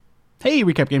Hey,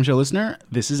 Recap Game Show listener,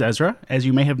 this is Ezra. As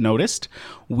you may have noticed,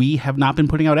 we have not been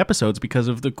putting out episodes because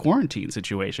of the quarantine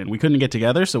situation. We couldn't get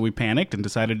together, so we panicked and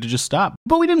decided to just stop.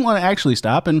 But we didn't want to actually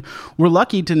stop, and we're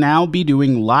lucky to now be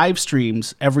doing live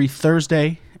streams every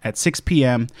Thursday at 6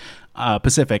 p.m.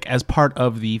 Pacific as part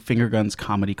of the Finger Guns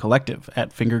Comedy Collective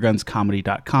at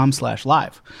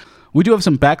fingergunscomedy.com/live. We do have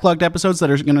some backlogged episodes that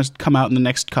are going to come out in the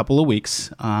next couple of weeks,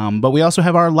 but we also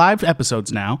have our live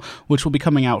episodes now, which will be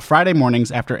coming out Friday mornings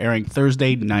after airing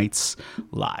Thursday nights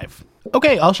live.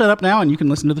 Okay, I'll shut up now and you can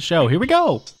listen to the show. Here we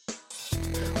go.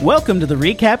 Welcome to the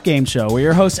Recap Game Show, where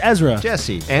your hosts Ezra,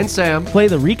 Jesse, and Sam play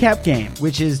the recap game,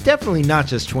 which is definitely not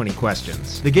just 20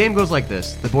 questions. The game goes like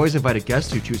this. The boys invite a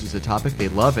guest who chooses a topic they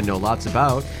love and know lots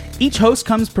about. Each host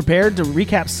comes prepared to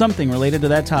recap something related to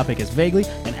that topic as vaguely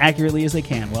and accurately as they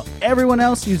can, while everyone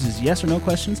else uses yes or no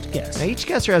questions to guess. Now, each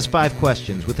guesser has 5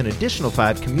 questions, with an additional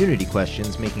 5 community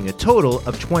questions, making a total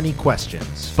of 20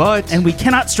 questions. And we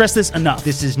cannot stress this enough.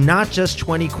 This is not just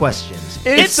 20 questions.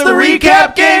 It's the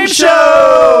Recap Game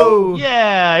Show!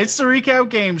 Yeah, it's the Recap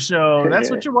Game Show.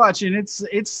 That's what you're watching. It's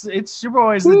your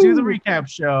boys that do the recap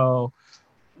show.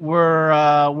 We're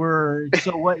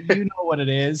so what you know what it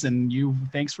is, and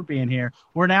thanks for being here.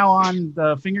 We're now on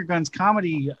the Finger Guns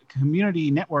Comedy Community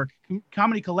Network,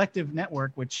 Comedy Collective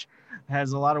Network, which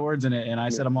has a lot of words in it, and I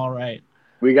said I'm all right.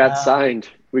 We got signed.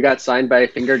 We got signed by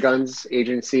Finger Guns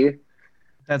Agency.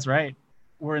 That's right.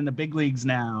 We're in the big leagues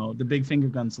now, the big Finger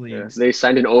Guns leagues. They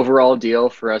signed an overall deal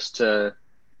for us to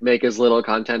make as little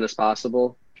content as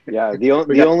possible. Yeah, the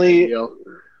only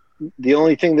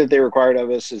thing that they required of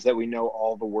us is that we know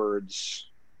all the words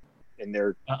in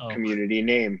their community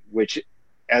name, which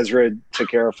Ezra took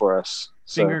care of for us.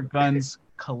 Finger Guns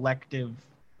Collective.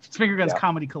 It's Finger Guns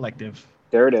Comedy Collective.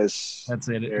 There it is. That's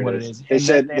it. There what it is. They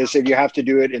said you have to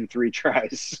do it in 3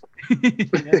 tries.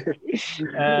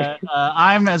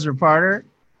 I'm Ezra Parter.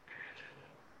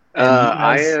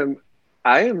 I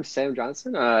am Sam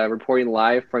Johnson, reporting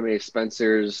live from a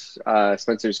Spencer's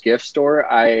gift store.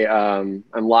 I'm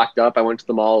locked up. I went to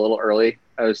the mall a little early.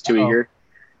 I was too eager.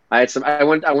 I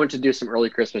went to do some early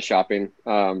Christmas shopping.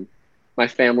 My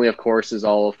family, of course, is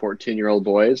all 14-year-old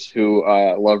boys who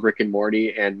love Rick and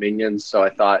Morty and Minions. So I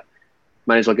thought,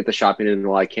 might as well get the shopping in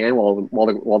while I can,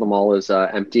 while the mall is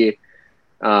empty.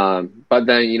 But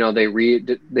then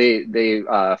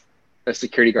a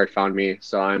security guard found me,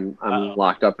 so I'm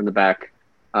locked up in the back,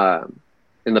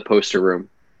 in the poster room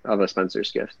of a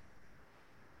Spencer's gift.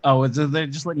 Oh, is they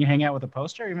just letting you hang out with a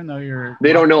poster, even though you're?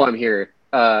 They don't know I'm here.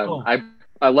 I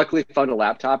luckily found a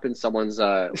laptop in someone's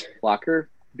locker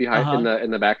behind in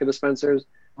the back of the Spencer's.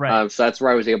 Right. So that's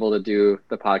where I was able to do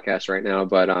the podcast right now.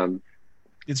 But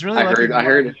it's really I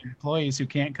heard employees who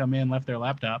can't come in left their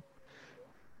laptop.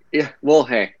 Yeah. Well,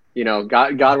 hey.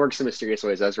 God works in mysterious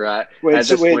ways, Ezra. At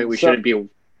this point, we shouldn't be.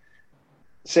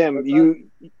 Sam, you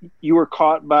were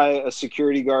caught by a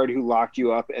security guard who locked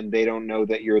you up, and they don't know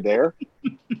that you're there?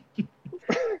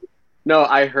 No,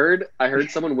 I heard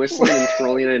someone whistling and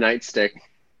twirling a nightstick,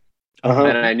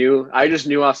 and I just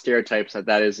knew off stereotypes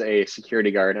that is a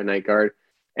security guard, a night guard,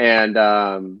 and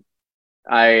I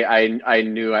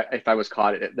knew if I was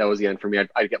caught, that was the end for me.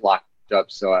 I'd get locked up,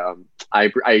 so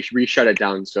I re-shut it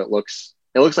down so it looks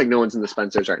like no one's in the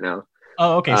Spencer's right now.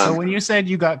 Oh, okay. So when you said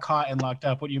you got caught and locked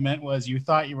up, what you meant was you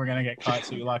thought you were going to get caught,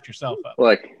 so you locked yourself up.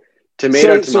 Look,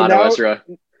 tomato, now, Ezra.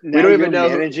 We now don't even know.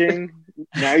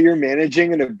 Now you're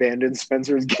managing an abandoned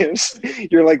Spencer's gifts.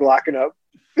 You're like locking up.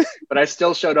 But I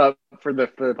still showed up for the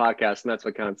podcast, and that's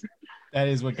what counts. That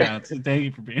is what counts. Thank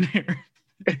you for being here.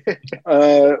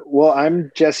 Well,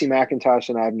 I'm Jesse McIntosh,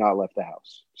 and I have not left the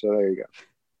house. So there you go.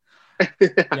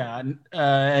 Yeah,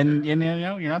 and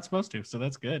you're not supposed to, so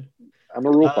that's good. I'm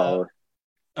a rule follower.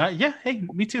 Yeah, hey,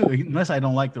 me too. Unless I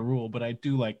don't like the rule, but I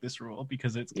do like this rule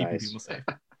because it's keeping people safe.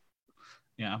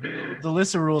 Yeah, the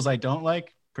list of rules I don't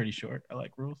like, pretty short. I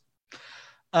like rules.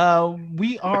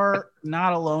 We are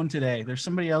not alone today. There's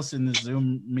somebody else in this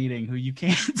Zoom meeting who you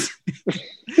can't see.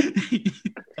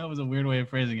 That was a weird way of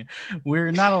phrasing it.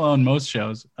 We're not alone most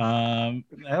shows. I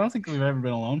don't think we've ever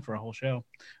been alone for a whole show.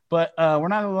 But we're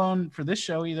not alone for this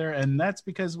show either, and that's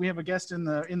because we have a guest in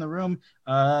the room.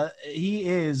 He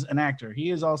is an actor.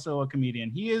 He is also a comedian.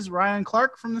 He is Ryan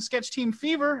Clark from the sketch team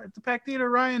Fever at the Pack Theater.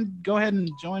 Ryan, go ahead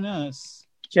and join us.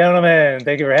 Gentlemen,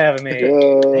 thank you for having me. Thank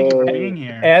you for being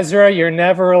here. Ezra, you're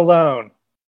never alone,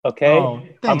 okay? Oh,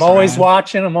 thanks, I'm always Ryan.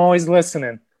 watching. I'm always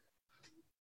listening.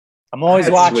 I'm always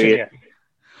watching sweet. you.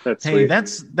 That's Hey, sweet.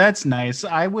 that's nice.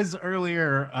 I was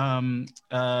earlier.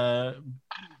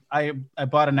 I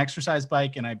bought an exercise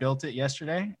bike and I built it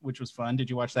yesterday, which was fun. Did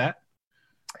you watch that?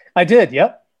 I did.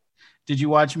 Yep. Did you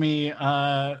watch me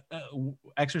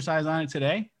exercise on it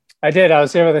today? I did. I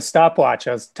was there with a stopwatch.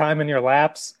 I was timing your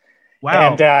laps.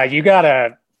 Wow. And you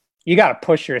gotta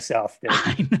push yourself, dude.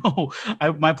 I know.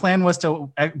 My plan was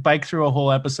to bike through a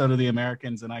whole episode of The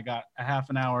Americans, and I got a half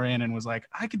an hour in and was like,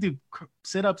 I could do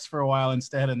sit-ups for a while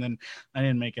instead, and then I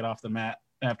didn't make it off the mat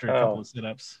after a couple of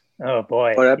sit-ups. Oh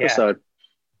boy. What episode?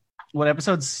 What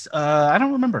episodes? I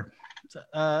don't remember.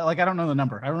 I don't know the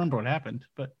number. I remember what happened,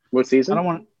 but what season? I don't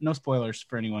want no spoilers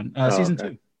for anyone. Season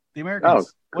 2, The Americans. Oh,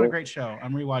 cool. What a great show!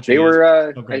 I'm rewatching. They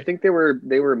were. I think they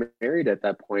were married at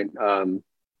that point.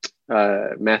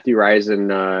 Matthew Rise and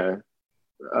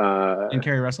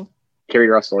Carrie Russell. Carrie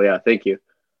Russell, yeah. Thank you.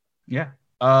 Yeah.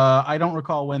 I don't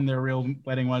recall when their real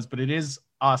wedding was, but it is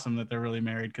awesome that they're really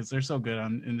married because they're so good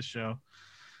in the show.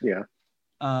 Yeah.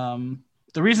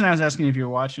 The reason I was asking if you were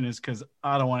watching is because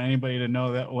I don't want anybody to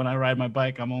know that when I ride my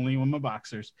bike, I'm only in my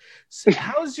boxers. So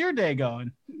how's your day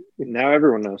going? Now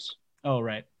everyone knows. Oh,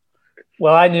 right.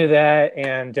 Well, I knew that,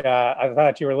 and I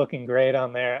thought you were looking great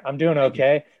on there. I'm doing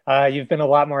okay. You've been a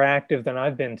lot more active than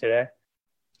I've been today.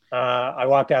 I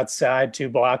walked outside 2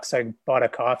 blocks. I bought a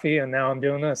coffee, and now I'm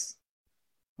doing this.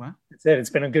 Wow. That's it. It's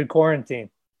been a good quarantine.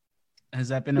 Has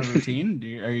that been a routine?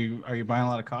 Are you buying a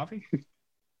lot of coffee?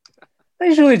 I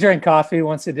usually drink coffee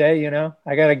once a day,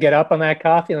 I got to get up on that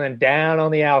coffee and then down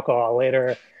on the alcohol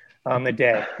later on the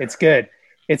day. It's good.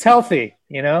 It's healthy,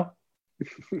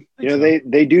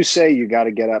 They do say you got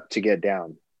to get up to get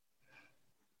down.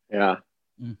 Yeah.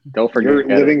 Mm-hmm. Don't forget. You're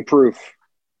living proof.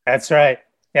 That's right.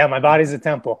 Yeah, my body's a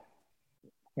temple.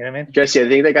 You know what I mean? Jesse, I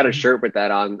think they got a shirt with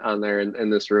that on there in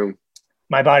this room.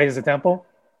 My body is a temple?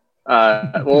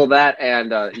 Well, that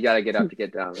and you got to get up to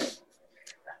get down.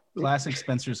 Classic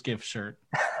Spencer's gift shirt.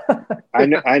 I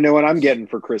know what I'm getting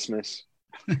for Christmas.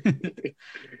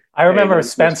 I remember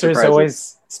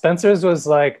Spencer's was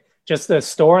like just a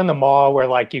store in the mall where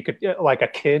like you could like a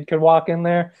kid could walk in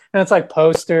there and it's like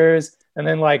posters and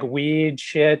then like weed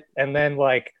shit and then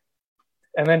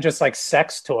just like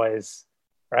sex toys,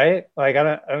 right? Like I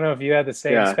don't know if you had the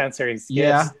same Spencer's.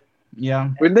 Yeah. Gifts. Yeah.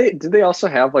 Did they also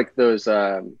have like those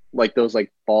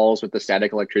balls with the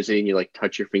static electricity and you like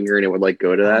touch your finger and it would like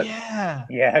go to that? Yeah.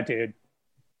 Yeah, dude.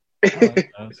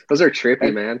 Like those are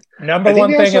trippy, man. Number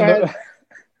one thing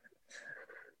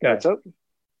What's up?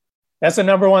 That's the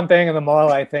number one thing in the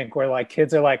mall, I think, where like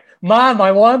kids are like, "Mom,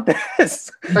 I want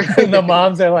this," and the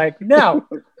moms are like, "No,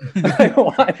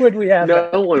 why would we have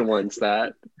that?" No one wants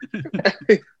that.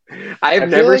 I've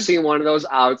never seen one of those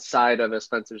outside of a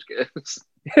Spencer's Gifts.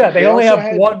 Yeah, they only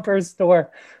have one per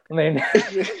store. I mean,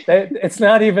 it's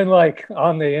not even like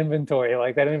on the inventory.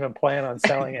 Like they don't even plan on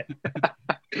selling it.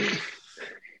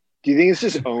 Do you think it's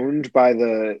just owned by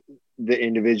the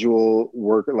individual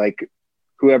worker, like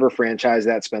whoever franchised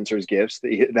that Spencer's Gifts?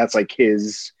 That's like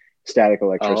his static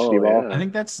electricity ball. I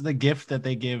think that's the gift that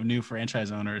they give new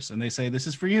franchise owners, and they say this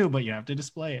is for you, but you have to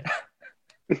display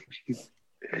it.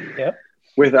 Yep.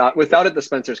 Without it, the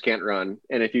Spencers can't run,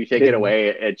 and if you take it away,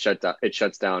 it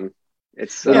shuts down.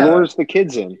 It lures the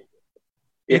kids in.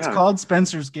 It's called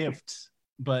Spencer's Gift,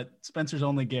 but Spencer's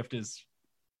only gift is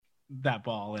that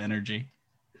ball energy.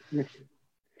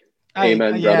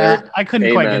 Amen, brother. I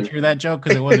couldn't quite get through that joke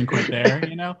because it wasn't quite there.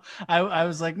 I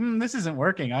was like, this isn't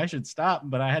working. I should stop,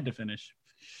 but I had to finish.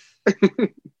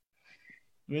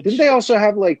 Didn't they also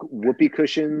have like whoopee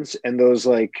cushions and those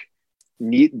like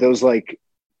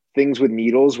things with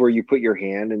needles where you put your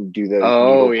hand and do the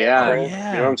yeah.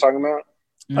 You know what I'm talking about?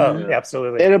 Oh,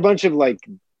 absolutely. They had a bunch of like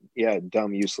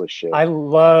dumb useless shit.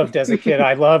 As a kid,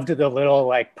 I loved the little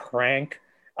like prank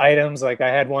items. Like I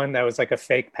had one that was like a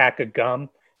fake pack of gum,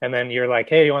 and then you're like,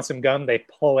 "Hey, you want some gum?" They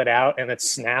pull it out and it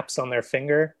snaps on their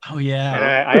finger. Oh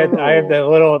yeah. And I had the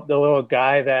little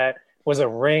guy that was a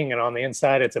ring, and on the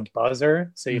inside it's a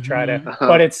buzzer. So you try to,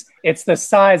 but it's the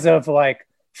size of like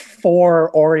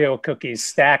 4 Oreo cookies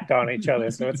stacked on each other.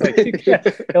 So it's like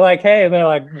they're like, "Hey," and they're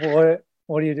like,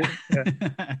 "What do you do?" Yeah.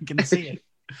 I can see it.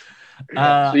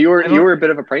 So you were a bit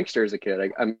of a prankster as a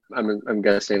kid. I'm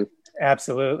guessing.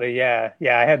 Absolutely, yeah.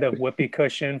 I had the whoopee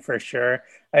cushion for sure.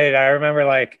 I remember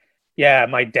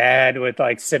my dad would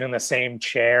like sit in the same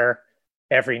chair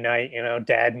every night.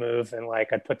 Dad move, and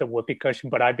like I'd put the whoopee cushion,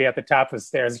 but I'd be at the top of the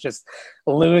stairs, just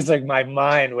losing my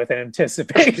mind with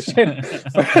anticipation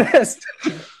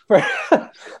for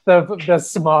the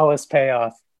smallest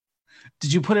payoff.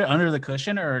 Did you put it under the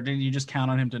cushion, or did you just count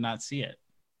on him to not see it?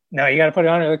 No, you got to put it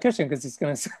under the cushion because he's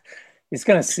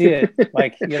gonna see it.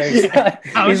 Like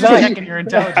I was just checking your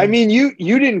intelligence. I mean, you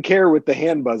didn't care with the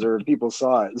hand buzzer if people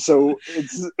saw it, so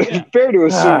it's fair to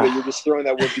assume that you're just throwing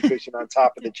that whoopee cushion on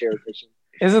top of the chair cushion.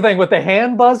 Here's the thing with the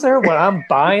hand buzzer. When I'm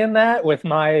buying that with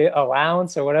my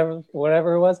allowance or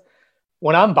whatever it was,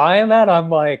 when I'm buying that, I'm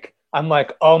like,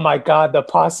 oh my God, the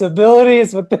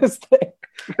possibilities with this thing.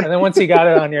 And then once you got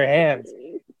it on your hands,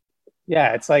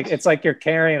 yeah, it's like you're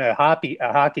carrying a hockey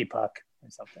puck or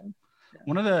something.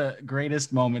 One of the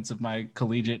greatest moments of my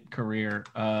collegiate career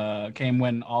came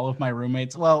when all of my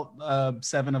roommates,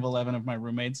 7 of 11 of my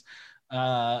roommates,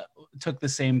 took the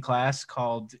same class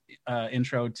called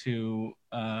Intro to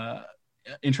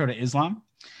Islam.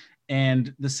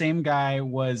 And the same guy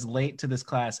was late to this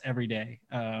class every day.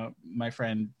 My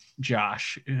friend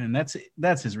Josh, and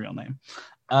that's his real name.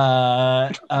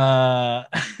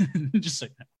 Just so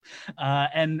you know.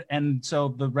 And so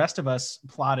the rest of us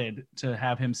plotted to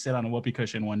have him sit on a whoopee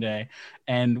cushion one day,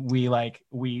 and we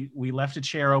left a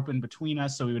chair open between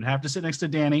us so we would have to sit next to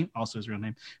Danny, also his real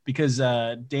name, because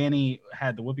Danny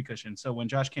had the whoopee cushion. So when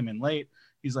Josh came in late,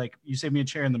 he's like, "You saved me a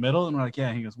chair in the middle," and we're like,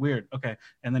 "Yeah." He goes, "Weird, okay."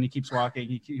 And then he keeps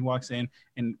walking. He walks in,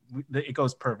 and it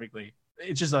goes perfectly.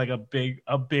 It's just like a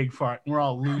big fart, and we're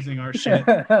all losing our shit.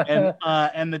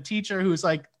 And the teacher, who's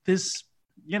like this,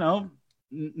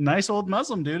 nice old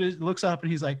Muslim dude, looks up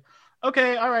and he's like,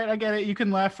 "Okay, all right, I get it. You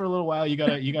can laugh for a little while. You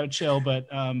gotta chill, but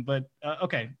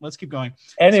okay, let's keep going."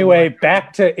 Anyway,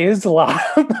 back to Islam.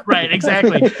 Right,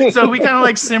 exactly. So we kind of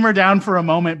like simmer down for a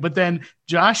moment, but then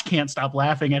Josh can't stop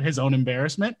laughing at his own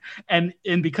embarrassment, and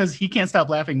because he can't stop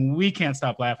laughing, we can't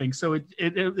stop laughing. So it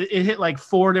hit like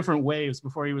 4 different waves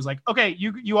before he was like, "Okay,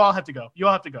 you all have to go. You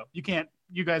all have to go. You can't.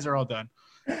 You guys are all done."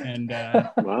 And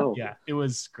wow. Yeah, it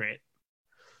was great.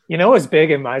 You know what was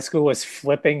big in my school was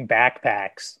flipping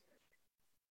backpacks.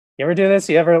 You ever do this?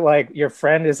 You ever, like, your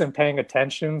friend isn't paying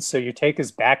attention, so you take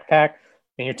his backpack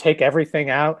and you take everything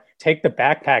out, take the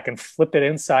backpack and flip it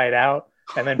inside out,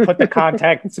 and then put the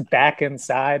contacts back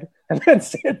inside, and then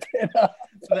zip it up.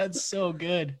 That's so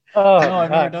good. Oh, no, I've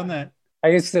never done that. I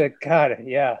used to, God,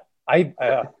 yeah. I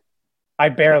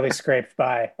barely scraped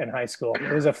by in high school.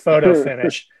 It was a photo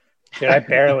finish. Dude, I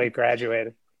barely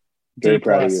graduated. Very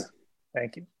proud of you.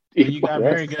 Thank you. You got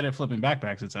very good at flipping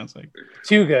backpacks, it sounds like.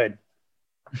 Too good.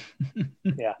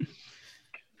 Yeah.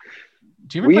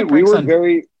 Do you ever play pranks on...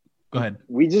 Go ahead.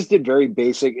 We just did very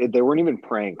basic. They weren't even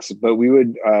pranks, but we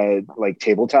would like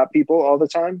tabletop people all the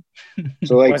time.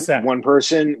 So like one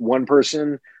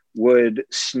person would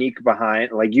sneak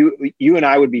behind, like you and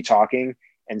I would be talking,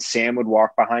 and Sam would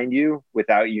walk behind you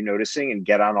without you noticing and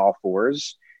get on all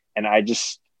fours, and I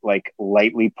just like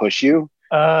lightly push you.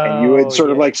 And you would sort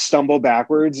of like stumble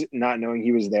backwards, not knowing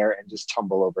he was there, and just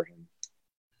tumble over him.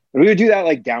 And we would do that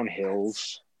like down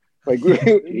hills. Like,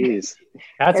 geez,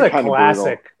 that's a classic.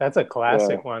 Brutal. That's a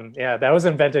classic one. Yeah, that was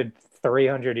invented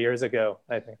 300 years ago,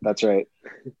 I think. That's right.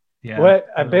 Yeah. What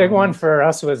a big one for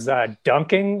us was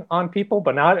dunking on people,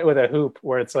 but not with a hoop,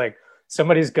 where it's like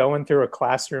somebody's going through a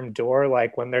classroom door,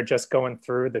 like when they're just going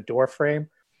through the door frame.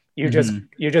 You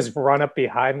just run up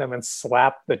behind them and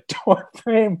slap the door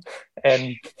frame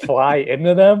and fly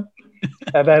into them,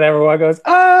 and then everyone goes,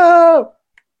 "Oh!"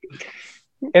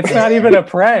 It's not even a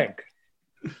prank.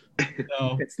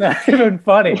 No, it's not even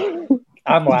funny.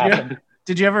 I'm laughing.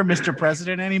 Did you ever Mr.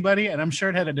 President anybody? And I'm sure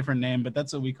it had a different name, but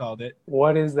that's what we called it.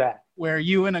 What is that? Where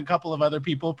you and a couple of other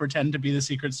people pretend to be the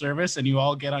Secret Service, and you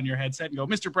all get on your headset and go,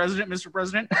 "Mr.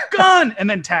 President, gun!" and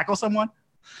then tackle someone.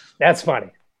 That's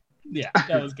funny. Yeah,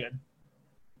 that was good.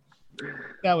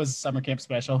 That was summer camp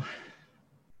special.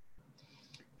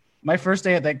 My first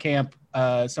day at that camp,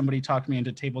 somebody talked me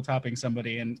into tabletopping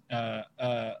somebody, and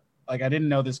like I didn't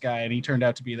know this guy, and he turned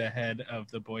out to be the head of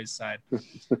the boys' side.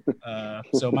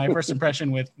 So my first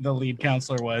impression with the lead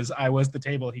counselor was I was the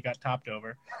table he got topped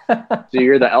over. So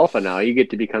you're the alpha now. You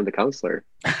get to become the counselor.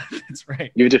 That's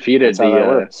right. You defeated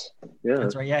yeah.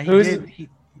 That's right. Yeah. Go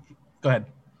ahead.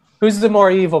 Who's the more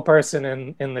evil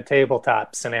person in the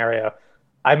tabletop scenario?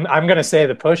 I'm going to say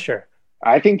the pusher.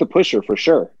 I think the pusher for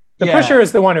sure. The pusher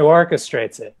is the one who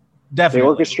orchestrates it. Definitely.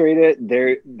 They orchestrate it.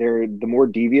 They're the more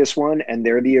devious one, and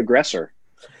they're the aggressor.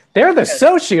 They're the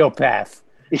sociopath,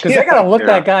 because they got to look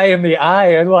that guy in the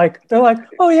eye and they're like,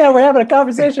 "Oh yeah, we're having a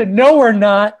conversation." No, we're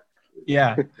not.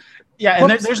 Yeah. Yeah,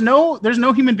 and there's no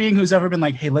human being who's ever been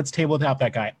like, "Hey, let's tabletop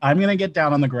that guy. I'm going to get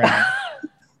down on the ground."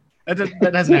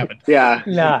 That hasn't happened. Yeah.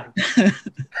 Nah.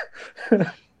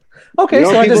 Okay,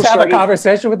 so I just have a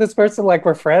conversation with this person like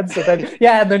we're friends,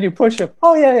 and then you push him.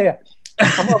 Oh yeah.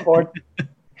 I'm on board.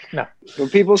 No.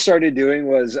 What people started doing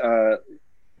was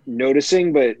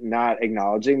noticing but not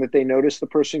acknowledging that they noticed the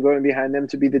person going behind them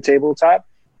to be the tabletop.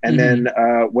 And then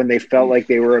when they felt like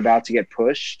they were about to get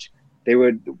pushed, they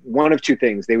would, one of two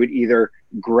things. They would either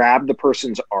grab the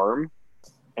person's arm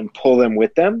and pull them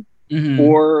with them,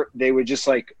 or they would just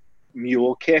like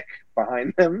mule kick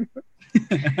behind them.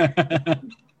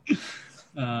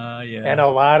 Yeah. And a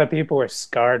lot of people were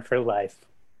scarred for life.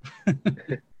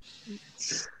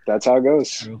 That's how it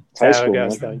goes. That's how it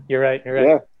goes, though. You're right.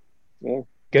 Yeah.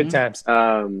 Good times.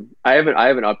 I have an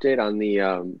update on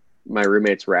the my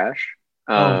roommate's rash.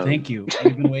 Thank you.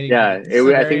 We've been waiting. Yeah, I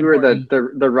think we were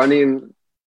the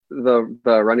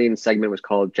running segment was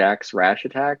called Jack's rash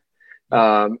attack.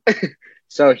 So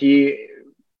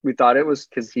we thought it was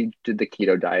because he did the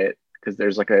keto diet, because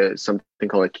there's like something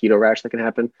called a keto rash that can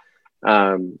happen.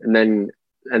 And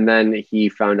then he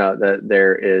found out that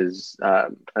there is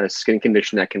a skin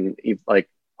condition that can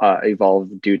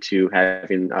evolve due to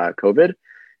having COVID.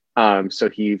 So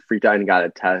he freaked out and got a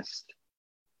test,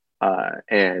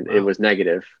 and it was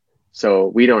negative. So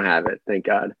we don't have it, thank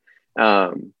God.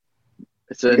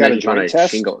 So then he found a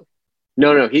shingle.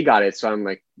 No, he got it. So I'm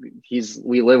like,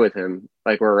 we live with him,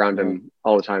 like we're around him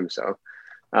all the time. So,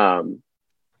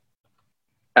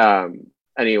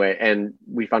 anyway, and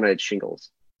we found out it's shingles.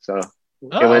 So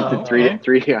it went to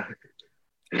three. Yeah.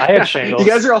 I had shingles. You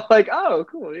guys are all like, oh,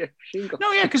 cool. Yeah, shingles.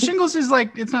 No, yeah, because shingles is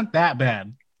like, it's not that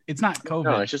bad. It's not COVID.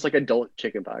 No, it's just like adult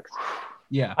chickenpox.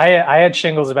 Yeah. I had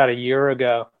shingles about a year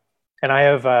ago, and I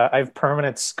have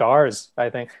permanent scars. I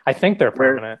think they're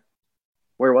permanent.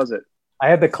 Where was it? I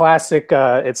had the classic.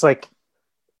 It's like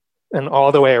an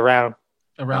all the way around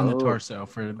the torso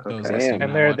for those.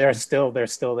 And they're still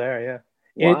there.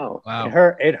 Yeah.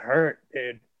 Wow. It hurt.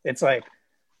 It's like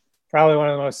probably one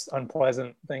of the most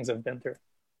unpleasant things I've been through.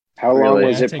 How long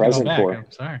was it present for?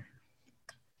 I'm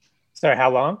sorry. How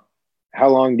long? How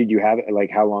long did you have it? Like,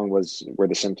 how long were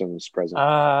the symptoms present?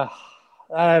 I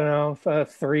don't know,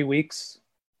 3 weeks.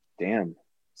 Damn.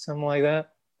 Something like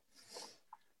that.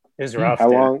 It was rough.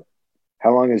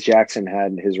 How long has Jackson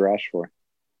had his rash for?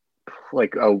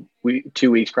 Like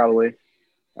 2 weeks probably.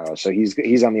 Oh, so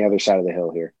he's on the other side of the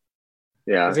hill here.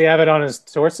 Yeah. Does he have it on his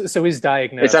torso? So he's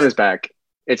diagnosed. It's on his back.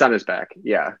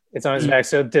 Yeah. It's on his back.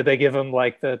 So did they give him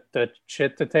like the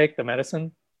shit to take, the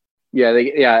medicine? Yeah,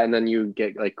 and then you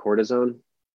get like cortisone,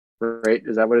 right?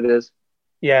 Is that what it is?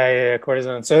 Yeah,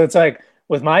 cortisone. So it's like,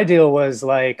 with my deal was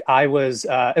like, I was,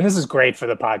 and this is great for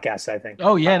the podcast, I think.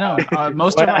 Oh yeah, no.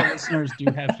 Most of our listeners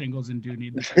do have shingles and do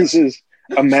need this. This is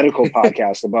a medical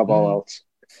podcast above all else.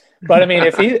 But I mean,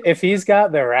 if he's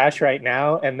got the rash right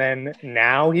now, and then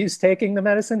now he's taking the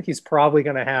medicine, he's probably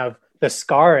going to have the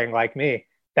scarring like me.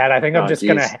 That I think I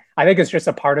think it's just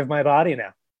a part of my body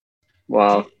now.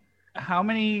 Wow. How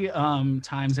many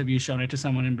times have you shown it to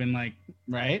someone and been like,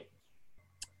 right?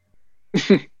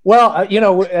 Well,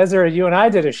 Ezra, you and I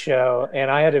did a show,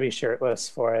 and I had to be shirtless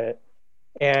for it.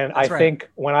 And I think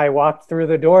when I walked through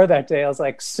the door that day, I was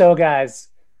like, so guys,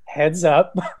 heads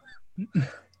up.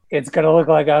 It's going to look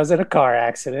like I was in a car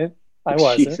accident. I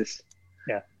wasn't. Jesus.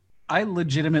 Yeah. I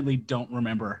legitimately don't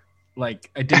remember. Like,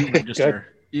 I didn't register.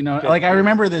 Like, I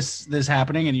remember this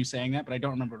happening and you saying that, but I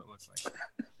don't remember what it looks like.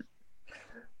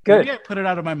 Good. Maybe I put it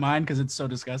out of my mind because it's so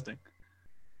disgusting.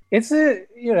 It's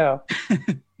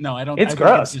No, I don't. It's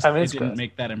gross. It didn't gross.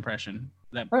 make that impression.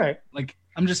 All right. Like,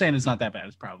 I'm just saying it's not that bad.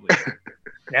 It's probably.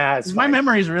 Nah, it's my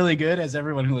memory is really good, as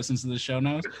everyone who listens to the show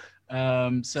knows.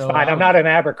 So fine. I'm not an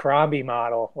Abercrombie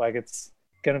model. Like, it's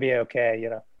gonna be okay.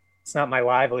 It's not my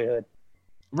livelihood.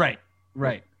 Right.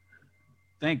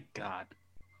 Thank God.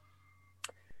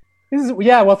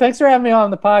 Well, thanks for having me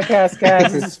on the podcast,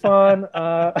 guys. This is fun.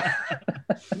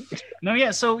 No,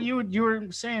 yeah. So you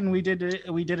were saying we did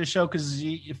a show because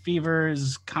Fever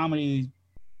is comedy.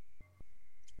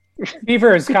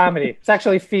 Fever is comedy. It's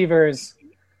actually Fever's.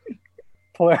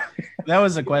 That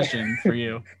was a question for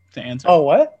you to answer. Oh,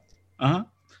 what? Uh-huh.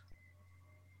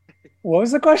 What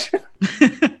was the question?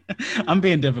 I'm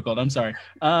being difficult. I'm sorry.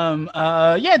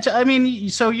 Yeah. I mean,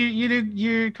 so you do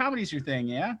your comedy's your thing,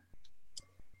 yeah?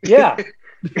 Yeah.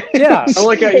 Yeah. You sound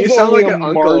like an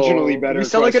uncle. Marginally better. You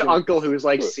sound like an uncle who's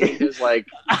like seeing his like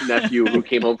nephew who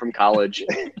came home from college.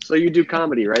 So you do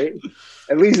comedy, right?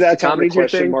 At least that time the Comedy's your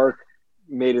question thing? mark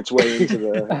made its way into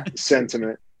the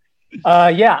sentiment.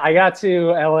 Yeah, I got to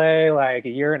LA like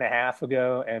a year and a half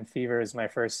ago, and Fever is my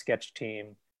first sketch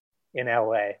team in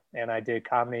LA. And I did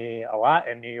comedy a lot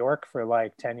in New York for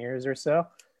like 10 years or so.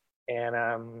 And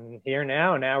I'm here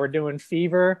now. Now we're doing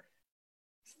Fever.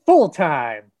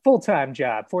 Full-time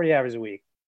job, 40 hours a week.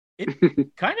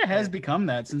 It kind of has become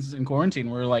that since in quarantine.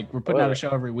 We're putting out a show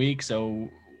every week, so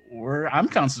I'm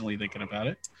constantly thinking about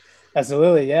it.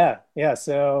 Absolutely, yeah.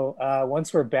 So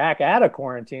once we're back out of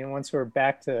quarantine, once we're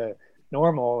back to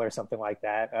normal or something like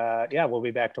that, we'll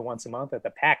be back to once a month at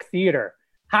the Pack Theater,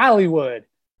 Hollywood,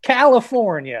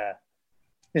 California.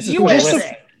 This is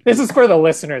This is for the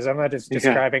listeners. I'm not just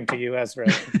describing to you, Ezra,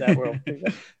 that world.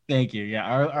 Thank you. Yeah,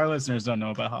 our listeners don't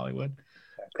know about Hollywood.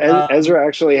 Ezra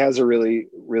actually has a really,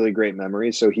 really great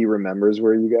memory, so he remembers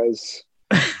where you guys.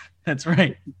 That's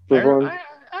right.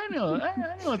 I know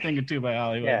a thing or two about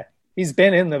Hollywood. Yeah, he's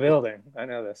been in the building. I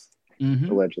know this.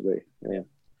 Mm-hmm. Allegedly, yeah.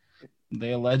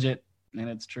 They allege it, and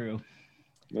it's true.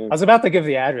 I was about to give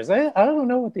the address. I don't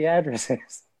know what the address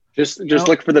is. Just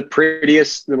look for the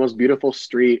prettiest, the most beautiful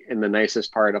street in the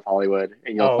nicest part of Hollywood,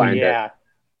 and you'll find it.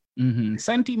 Mm-hmm.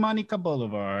 Santa Monica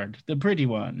Boulevard, the pretty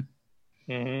one.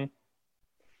 Mm-hmm.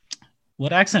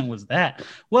 What accent was that?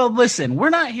 Well, listen, we're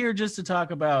not here just to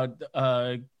talk about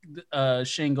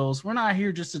shingles. We're not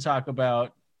here just to talk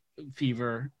about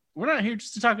fever. We're not here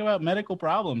just to talk about medical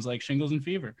problems like shingles and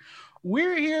fever.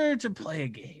 We're here to play a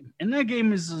game, and that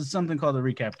game is something called the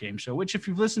Recap Game Show, which if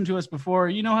you've listened to us before,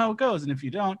 you know how it goes. And if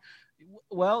you don't,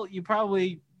 well, you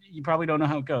probably don't know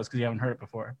how it goes because you haven't heard it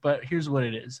before. But here's what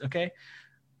it is, okay?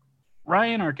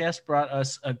 Ryan, our guest, brought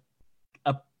us a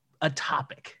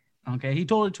topic. Okay, he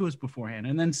told it to us beforehand.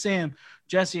 And then Sam,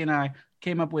 Jesse, and I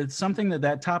came up with something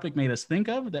that topic made us think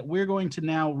of that we're going to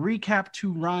now recap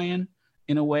to Ryan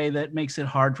in a way that makes it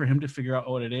hard for him to figure out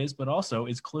what it is, but also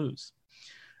is clues.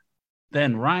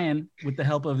 Then Ryan, with the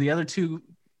help of the other two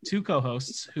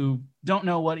co-hosts who don't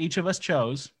know what each of us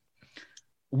chose,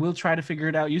 will try to figure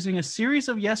it out using a series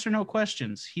of yes or no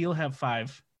questions. He'll have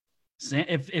 5.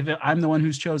 If I'm the one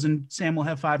who's chosen, Sam will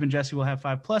have 5 and Jesse will have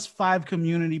 5, plus 5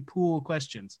 community pool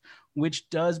questions, which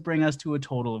does bring us to a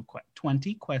total of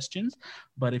 20 questions.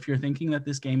 But if you're thinking that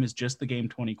this game is just the game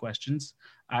 20 questions,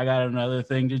 I got another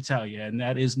thing to tell you, and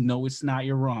that is no, it's not.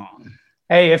 You're wrong.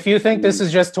 Hey, if you think this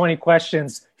is just 20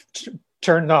 questions,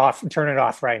 turn it off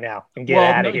right now and get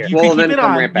out of here. You can keep it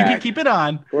on. You can keep it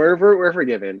on. We're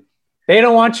forgiven. They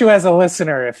don't want you as a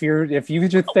listener. If you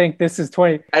just think this is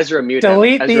 20, Ezra, mute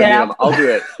delete him. the app. I'll do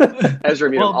it. Ezra,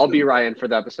 mute him. I'll be Ryan for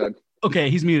the episode.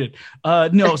 Okay, he's muted.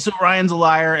 No, so Ryan's a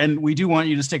liar, and we do want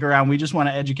you to stick around. We just want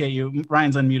to educate you.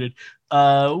 Ryan's unmuted.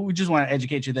 We just want to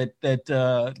educate you that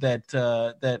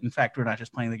in fact we're not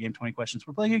just playing the game 20 questions.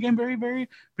 We're playing a game very, very,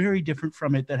 very different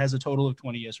from it that has a total of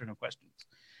 20 yes or no questions.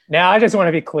 Now, I just want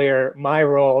to be clear. My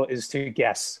role is to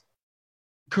guess.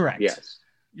 Correct. Yes.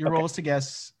 Your role is to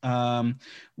guess.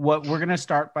 What we're going to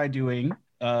start by doing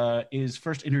is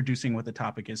first introducing what the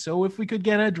topic is. So if we could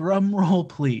get a drum roll,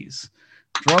 please.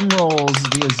 Drum rolls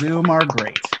via Zoom are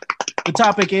great. The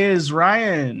topic is,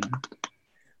 Ryan.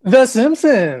 The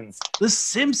Simpsons. The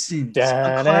Simpsons.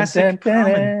 A classic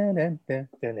comedy.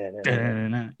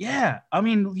 Yeah. I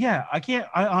mean, yeah.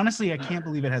 I honestly can't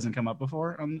believe it hasn't come up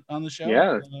before on the show.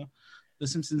 Yeah. The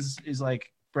Simpsons is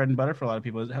like bread and butter for a lot of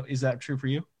people. Is that true for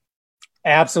you?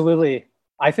 Absolutely.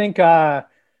 I think I'm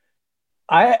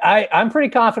pretty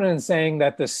confident in saying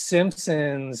that The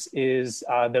Simpsons is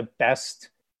the best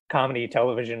comedy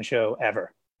television show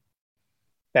ever.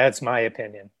 That's my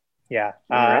opinion. Yeah.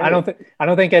 Right. I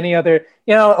don't think any other,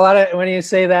 when you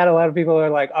say that, a lot of people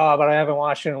are like, oh, but I haven't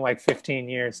watched it in like 15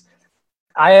 years.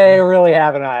 I really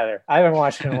haven't either. I haven't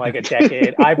watched it in like a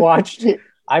decade. I watched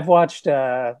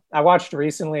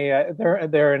recently.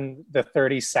 They're in the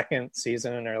 32nd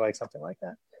season or like something like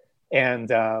that,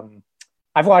 and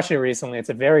I've watched it recently. It's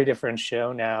a very different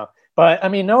show now, but I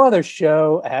mean, no other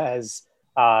show has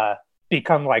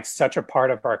become like such a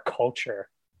part of our culture.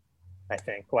 I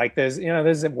think like there's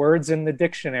words in the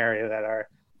dictionary that are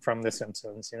from The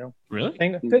Simpsons.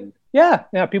 Really? Yeah.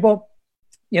 People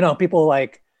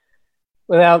like.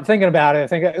 Without thinking about it, I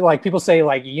think like people say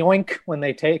like yoink when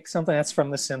they take something that's from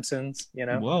The Simpsons,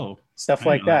 Whoa. Stuff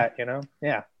like that,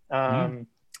 Yeah.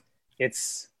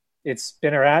 It's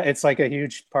been around. It's like a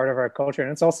huge part of our culture.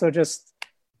 And it's also just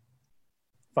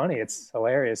funny. It's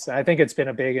hilarious. I think it's been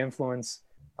a big influence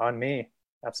on me.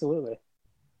 Absolutely.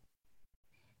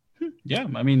 Yeah.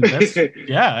 I mean, that's,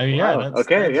 yeah. Yeah. Wow.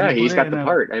 Okay. Yeah. He's got the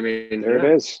part. I mean, there it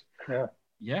is. Yeah.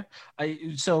 Yeah.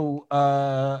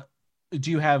 Do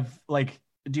you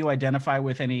identify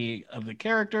with any of the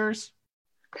characters?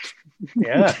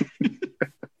 Yeah.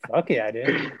 Fuck yeah, I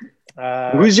do.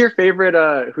 Who's your favorite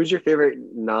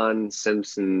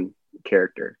non-Simpson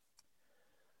character?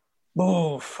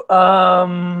 Oof. I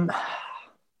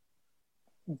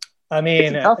mean,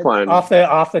 it's a tough one. Off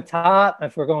the top,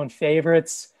 if we're going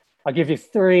favorites, I'll give you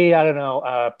 3. I don't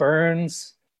know.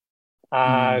 Burns,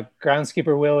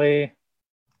 Groundskeeper Willie.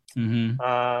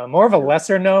 Mm-hmm. More of a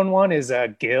lesser known one is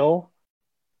Gil.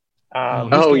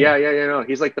 No,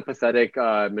 he's like the pathetic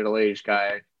middle-aged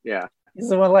guy. Yeah, he's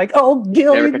the one like, oh,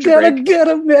 Gil, you gotta get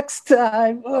him next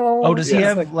time. Does he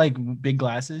have like big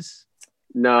glasses?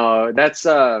 No, that's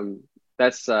I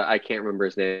can't remember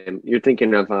his name. You're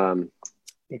thinking of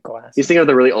Big glasses. He's thinking of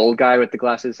the really old guy with the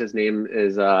glasses. His name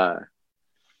is Hans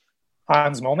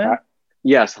Moleman.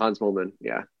 Yes, Hans Moleman.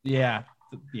 Yeah.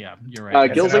 Yeah, you're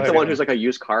right. Gil's like the one who's like a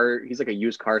used car. He's like a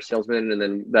used car salesman, and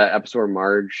then the episode where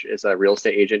Marge is a real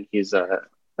estate agent. He's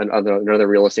another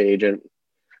real estate agent.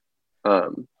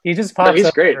 He just pops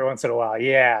up every once in a while.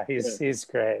 Yeah, he's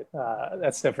great.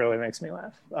 That stuff really makes me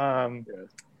laugh.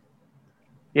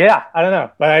 Yeah, I don't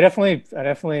know, but I definitely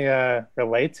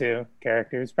relate to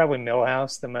characters. Probably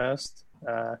Milhouse the most.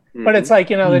 But it's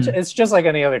like, it's just like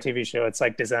any other TV show. It's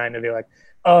like designed to be like,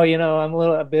 oh, I'm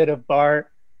a bit of Bart.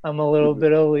 I'm a little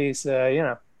bit of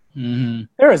Lisa,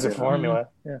 There is a formula.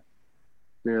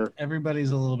 Yeah. Everybody's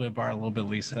a little bit Bart, a little bit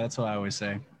Lisa. That's what I always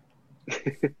say.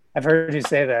 I've heard you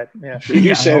say that. Yeah.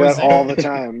 You say that all the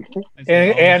time.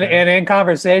 and in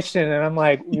conversation, and I'm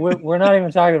like, we're not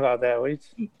even talking about that.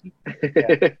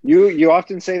 You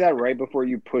often say that right before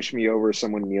you push me over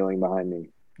someone kneeling behind me.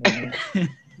 Mm-hmm.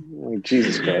 Like,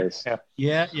 Jesus Christ.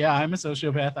 Yeah, I'm a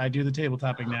sociopath. I do the table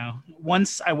topping now.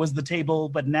 Once I was the table,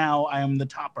 but now I am the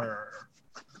topper.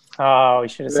 Oh, we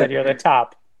should have said you're the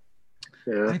top.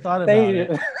 Yeah. I thought about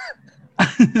it.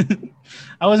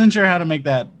 I wasn't sure how to make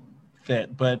that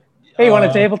fit, but hey, you want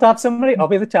to tabletop somebody? I'll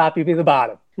be the top, you be the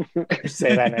bottom.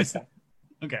 Say that next time.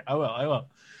 Okay, I will.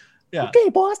 Yeah. Okay,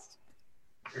 boss.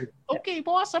 Okay,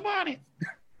 boss, I'm on it.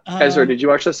 Ezra, did you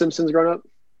watch The Simpsons growing up?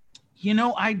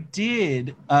 I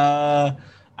did. I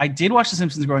did watch The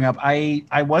Simpsons growing up.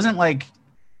 I wasn't like.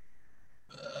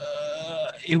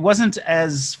 It wasn't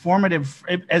as formative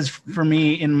as for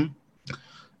me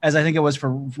as I think it was for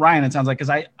Ryan. It sounds like, because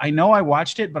I know I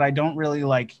watched it, but I don't really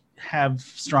like have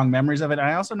strong memories of it.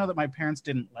 I also know that my parents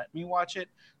didn't let me watch it,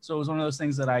 so it was one of those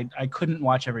things that I couldn't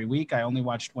watch every week. I only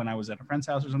watched when I was at a friend's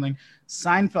house or something.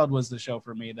 Seinfeld was the show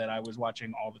for me that I was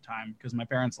watching all the time because my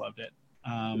parents loved it.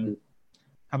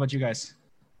 How about you guys?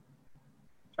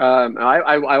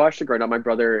 I watched it growing up. My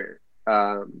brother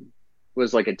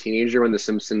was like a teenager when The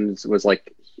Simpsons was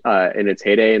like in its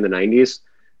heyday in the 90s.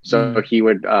 So he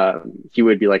would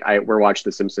be like, we're watching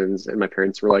The Simpsons, and my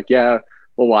parents were like, yeah,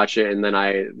 we'll watch it. And then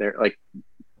they're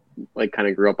like kind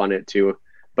of grew up on it too.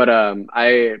 But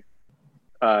my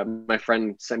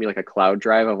friend sent me like a cloud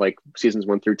drive of like seasons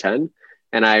 1 through 10,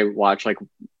 and I watch like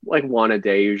one a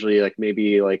day, usually like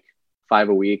maybe like 5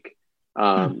 a week.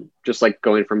 Just like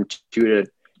going from 2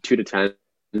 to 10,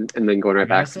 and then going right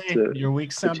back to your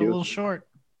weeks sound a little short.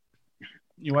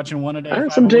 You're watching one a day.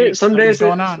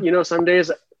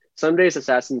 Some days,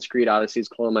 Assassin's Creed Odyssey's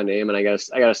calling my name, and I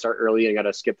gotta start early and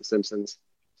gotta skip The Simpsons.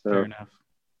 So, fair enough.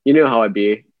 You know how I'd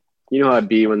be. You know how I'd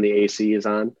be when the AC is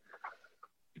on.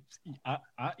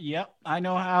 Yep, I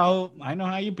know how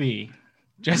you be.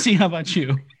 Jesse, how about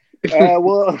you?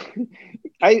 Well,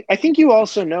 I think you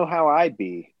also know how I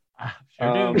be.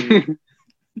 Sure do.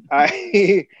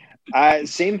 I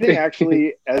same thing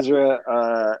actually,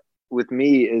 Ezra. With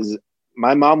me is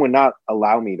my mom would not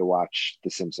allow me to watch The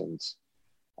Simpsons,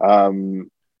 and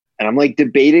I'm like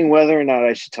debating whether or not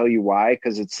I should tell you why,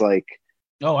 because it's like,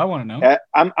 oh, I want to know.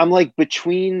 I'm like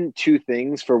between two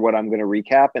things for what I'm going to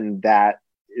recap, and that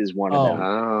is one of them.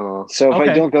 Oh. So if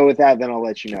I don't go with that, then I'll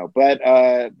let you know. But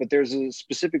there's a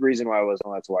specific reason why I wasn't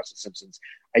allowed to watch The Simpsons.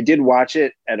 I did watch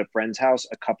it at a friend's house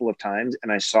a couple of times,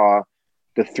 and I saw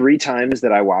the 3 times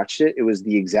that I watched it, it was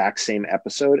the exact same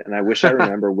episode, and I wish I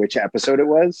remember which episode it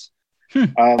was.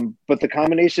 But the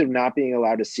combination of not being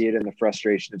allowed to see it and the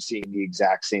frustration of seeing the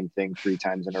exact same thing 3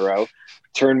 times in a row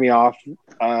turned me off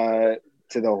to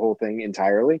the whole thing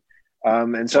entirely.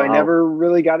 And so I never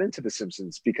really got into The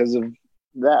Simpsons because of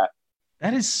that.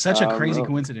 That is such a crazy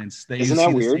coincidence that Isn't you see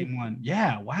that weird? The same one.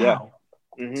 Yeah, wow. Yeah.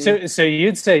 Mm-hmm. So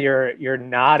you'd say you're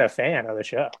not a fan of the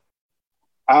show?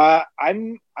 I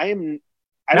am.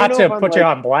 Not to put you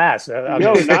on blast. I'm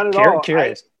no, not at all.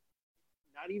 Curious.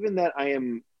 Not even that I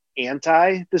am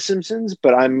anti The Simpsons,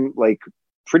 but I'm like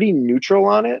pretty neutral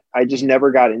on it. I just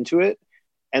never got into it.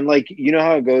 And like, you know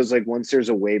how it goes, like once there's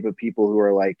a wave of people who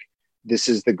are like, this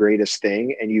is the greatest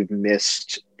thing, and you've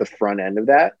missed the front end of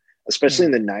that, especially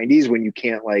in the 90s when you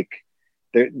can't like,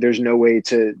 there's no way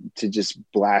to just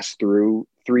blast through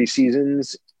 3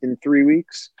 seasons in 3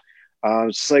 weeks.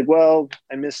 It's just like, well,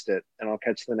 I missed it and I'll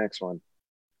catch the next one.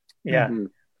 Yeah.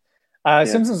 Mm-hmm.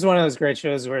 Simpsons is one of those great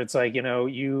shows where it's like, if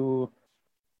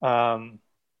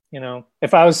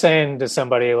I was saying to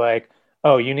somebody like,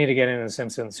 oh, you need to get into The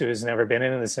Simpsons, who has never been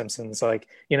into The Simpsons, like,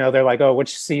 they're like, oh,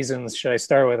 which seasons should I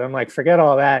start with? I'm like, forget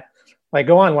all that. Like,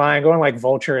 go online, go on like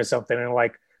Vulture or something, and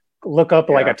like look up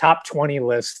like a top 20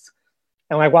 list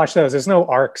and like watch those. There's no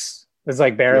arcs. There's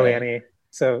like barely any.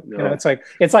 So, it's like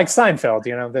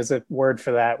Seinfeld, there's a word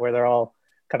for that where they're all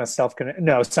kind of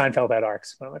no, Seinfeld at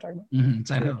arcs. What am I talking about?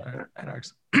 Seinfeld at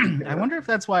arcs. I wonder if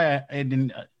that's why I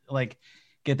didn't like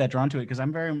get that drawn to it, because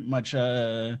I'm very much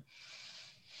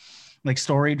like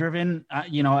story driven.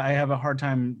 I have a hard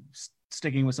time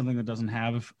sticking with something that doesn't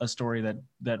have a story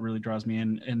that really draws me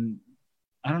in. And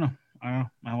I don't know.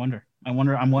 I wonder.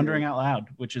 I'm wondering out loud,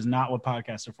 which is not what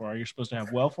podcasts are for. You're supposed to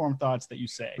have well-formed thoughts that you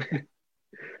say.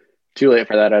 Too late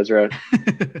for that, Ezra.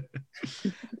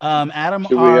 Adam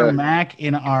R. Mack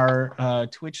in our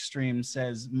Twitch stream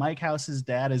says Mike House's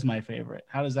dad is my favorite.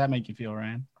 How does that make you feel,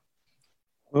 Ryan?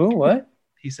 Ooh, what?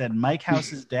 He said Mike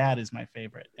House's dad is my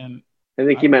favorite. And I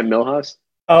think he meant Milhouse.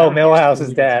 Oh,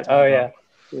 Milhouse's dad. Oh, yeah.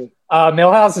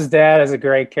 Milhouse's dad is a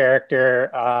great character.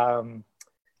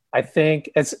 I think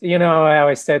it's, I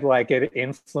always said like it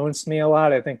influenced me a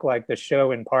lot. I think like the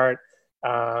show in part,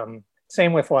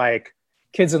 same with like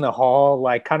Kids in the Hall,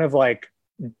 like kind of like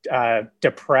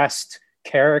depressed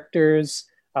characters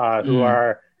who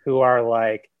are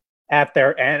like at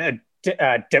their end,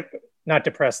 not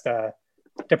depressed.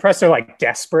 Depressed are like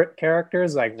desperate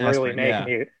characters, like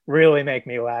really make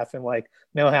me laugh. And like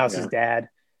Milhouse's dad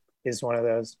is one of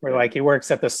those where like he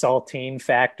works at the saltine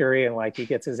factory and like he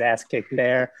gets his ass kicked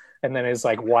there, and then his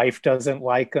like wife doesn't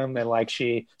like him, and like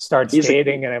she starts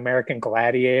dating an American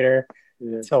gladiator.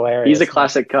 It's hilarious. He's a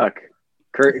classic cuck.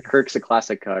 Kirk's a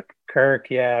classic cuck. Kirk,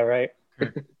 yeah, right.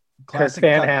 Kirk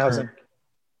Van Houten.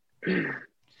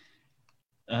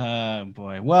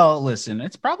 Boy. Well, listen,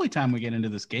 it's probably time we get into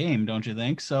this game, don't you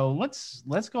think? So let's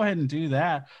go ahead and do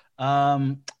that.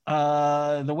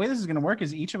 The way this is going to work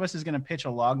is each of us is going to pitch a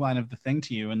log line of the thing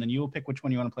to you, and then you will pick which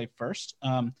one you want to play first.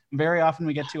 Very often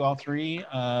we get to all three,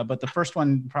 but the first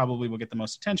one probably will get the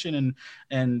most attention,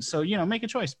 and so make a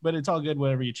choice. But it's all good.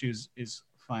 Whatever you choose is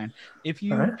fine. If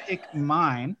you pick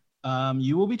mine,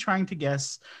 you will be trying to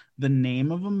guess the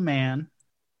name of a man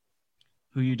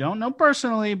who you don't know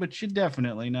personally, but you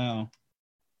definitely know.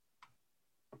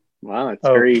 Wow, it's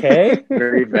very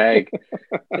very vague.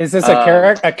 Is this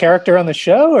a character on the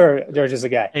show or just a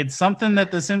guy? It's something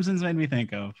that The Simpsons made me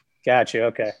think of. Gotcha.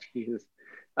 Okay. If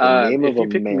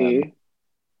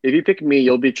you pick me,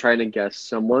 you'll be trying to guess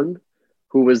someone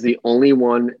who was the only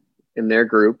one in their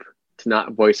group to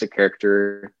not voice a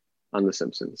character on The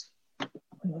Simpsons.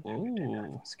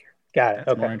 Oh, got it.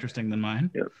 That's more interesting than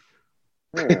mine. Yep.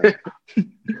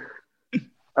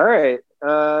 All right.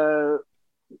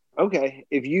 Okay.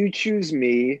 If you choose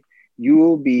me, you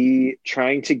will be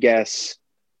trying to guess.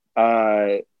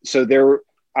 So there,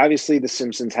 obviously, The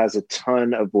Simpsons has a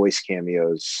ton of voice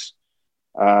cameos.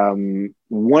 One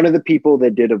of the people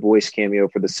that did a voice cameo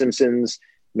for The Simpsons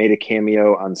made a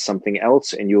cameo on something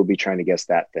else, and you will be trying to guess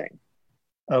that thing.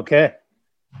 Okay.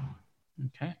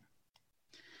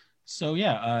 So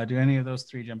yeah, do any of those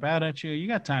three jump out at you? You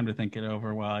got time to think it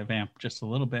over while I vamp just a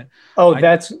little bit. Oh,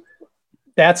 that's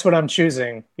what I'm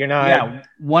choosing. You're not. Yeah,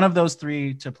 one of those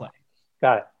three to play.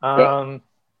 Got it.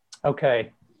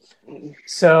 Okay.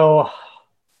 So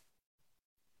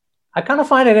I kind of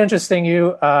find it interesting.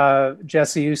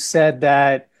 Jesse, you said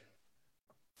that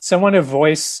someone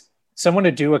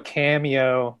to do a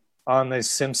cameo on The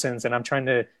Simpsons, and I'm trying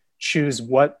to choose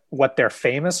what they're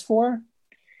famous for.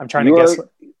 I'm trying to guess.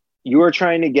 You are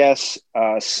trying to guess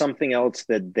something else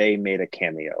that they made a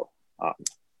cameo on.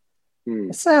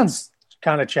 It sounds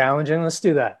kind of challenging. Let's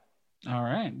do that. All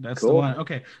right. That's cool. The one.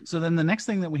 Okay. So then the next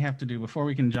thing that we have to do before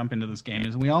we can jump into this game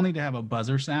is we all need to have a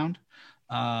buzzer sound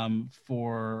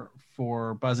for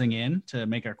buzzing in to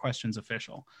make our questions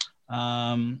official.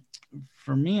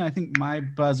 For me, I think my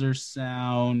buzzer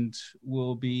sound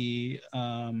will be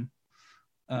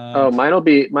mine'll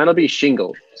be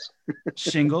shingles.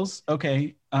 Shingles.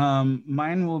 Okay.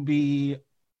 Mine will be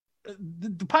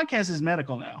the podcast is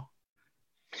medical now.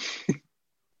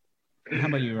 How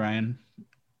about you, Ryan?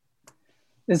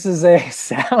 This is a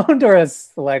sound or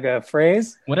a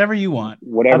phrase? Whatever you want.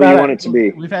 Whatever you want it to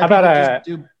be. We've had a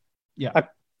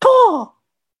call.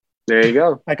 There you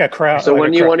go. Like a crowd. So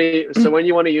when you want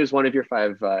to use one of your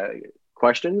 5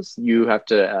 questions, you have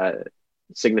to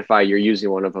signify you're using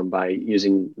one of them by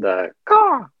using the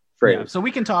caw phrase. Yeah, so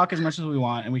we can talk as much as we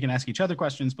want and we can ask each other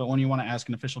questions, but when you want to ask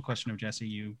an official question of Jesse,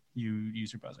 you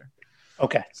use your buzzer.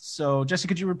 Okay. So Jesse,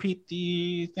 could you repeat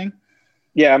the thing?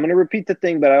 Yeah, I'm going to repeat the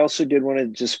thing, but I also did want to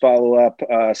just follow up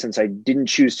since I didn't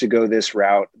choose to go this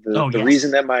route. The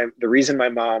reason my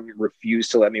mom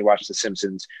refused to let me watch The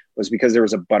Simpsons was because there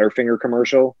was a Butterfinger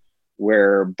commercial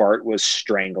where Bart was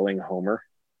strangling Homer.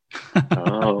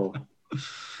 Oh.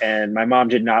 And my mom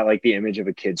did not like the image of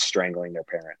a kid strangling their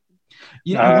parent.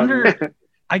 Yeah, I wonder.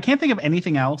 I can't think of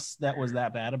anything else that was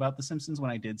that bad about The Simpsons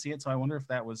when I did see it, so I wonder if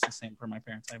that was the same for my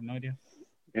parents. I have no idea.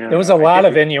 Yeah, there was a lot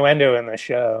of innuendo in the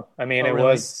show. I mean, it really?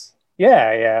 Was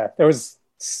yeah. There was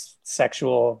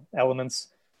sexual elements.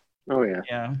 Oh yeah.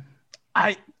 Yeah.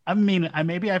 I mean,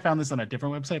 maybe I found this on a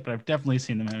different website, but I've definitely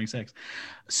seen them having sex.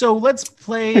 So let's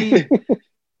play.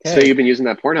 So you've been using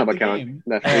that Pornhub account.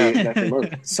 That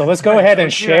month. So let's go ahead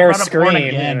and share screen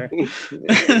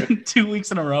again. 2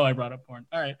 weeks in a row, I brought up porn.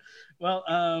 All right. Well,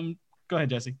 go ahead,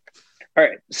 Jesse. All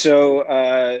right.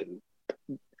 So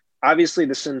obviously,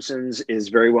 The Simpsons is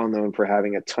very well known for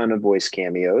having a ton of voice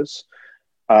cameos.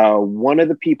 One of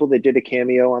the people that did a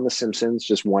cameo on The Simpsons,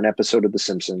 just one episode of The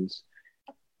Simpsons,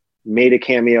 made a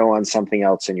cameo on something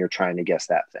else, and you're trying to guess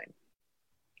that thing.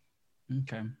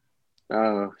 Okay.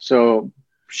 So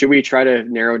should we try to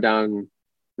narrow down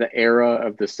the era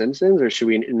of The Simpsons, or should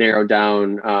we narrow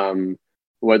down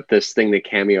what this thing they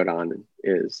cameoed on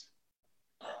is?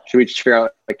 Should we just figure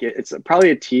out, like, it's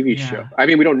probably a TV show? I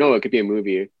mean, we don't know. It could be a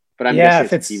movie, but I'm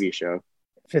guessing it's a TV show.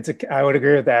 I would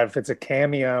agree with that. If it's a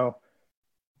cameo,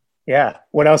 yeah.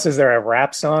 What else is there? A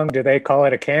rap song? Do they call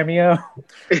it a cameo?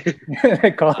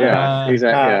 They call it,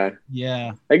 exactly.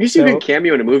 Yeah. I guess you can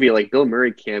cameo in a movie, like Bill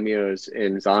Murray cameos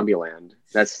in Zombieland.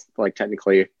 That's like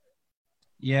technically.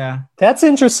 Yeah. That's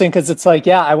interesting because it's like,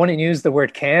 I wouldn't use the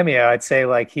word cameo. I'd say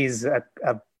like he's a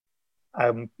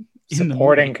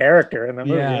supporting character in the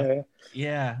movie.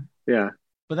 Yeah.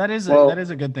 But that is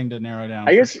a good thing to narrow down.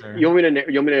 I guess you want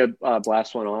me to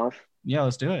blast one off? Yeah,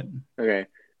 let's do it. Okay.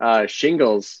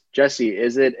 Shingles, Jesse,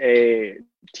 is it a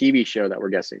TV show that we're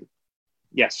guessing?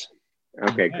 Yes.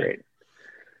 Okay. Great.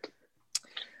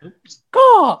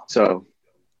 Go. So.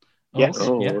 Yes.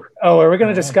 Are we going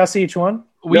to discuss each one?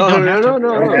 No.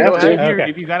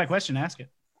 If you got a question, ask it.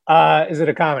 Is it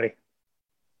a comedy?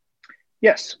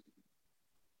 Yes.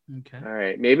 Okay. All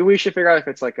right. Maybe we should figure out if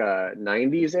it's like a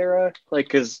 90s era. Like,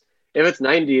 because if it's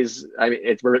 90s, I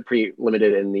mean, we're pretty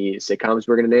limited in the sitcoms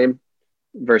we're going to name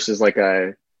versus like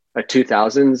a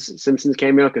 2000s Simpsons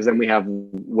cameo, because then we have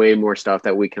way more stuff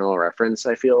that we can all reference,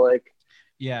 I feel like.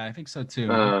 Yeah, I think so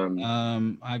too.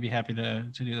 I'd be happy to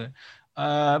do that.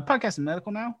 Podcast and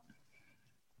medical now.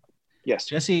 Yes.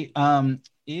 Jesse,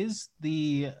 is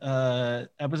the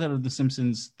episode of The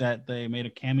Simpsons that they made a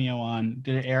cameo on,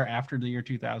 did it air after the year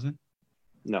 2000?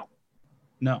 No.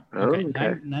 Okay.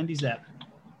 90s that.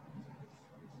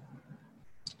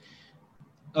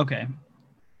 Okay.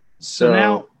 So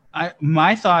now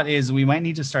my thought is we might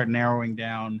need to start narrowing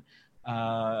down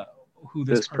who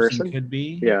this person could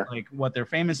be. Yeah. Like what they're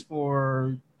famous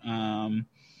for. That's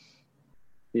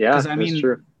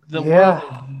true. The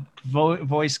world of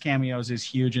voice cameos is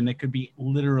huge, and it could be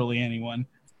literally anyone.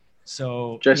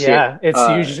 So Jesse, it's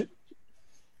usually.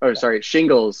 Oh, sorry,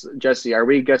 Shingles. Jesse, are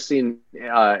we guessing?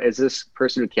 Is this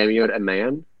person who cameoed a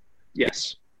man?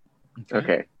 Yes.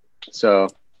 Okay. So,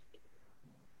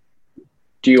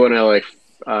 do you want to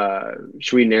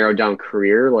should we narrow down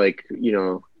career? Like,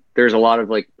 there's a lot of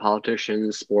like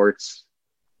politicians, sports,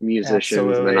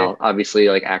 musicians, and then obviously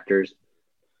like actors.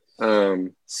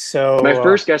 So my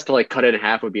first guess to like cut it in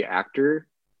half would be actor.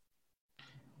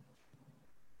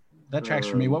 That tracks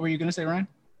for me. What were you gonna say, Ryan?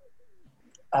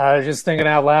 I was just thinking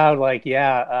out loud, like,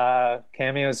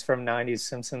 cameos from 90s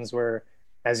Simpsons were,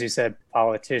 as you said,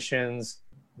 politicians,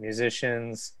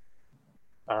 musicians,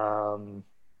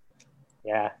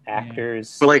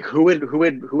 actors. But like, who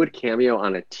would cameo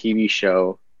on a TV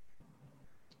show?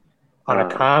 On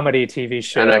a comedy TV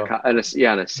show. On a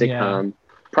sitcom. Yeah.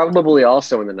 Probably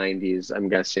also in the 90s, I'm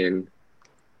guessing.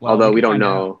 Well, although we don't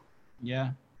know.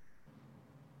 Yeah.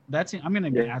 I'm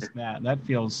going to ask that. That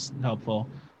feels helpful.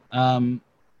 The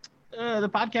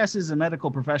podcast is a medical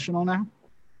professional now?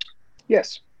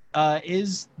 Yes.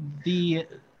 Is the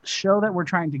show that we're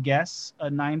trying to guess a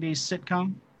 90s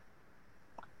sitcom?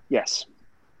 Yes.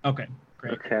 Okay,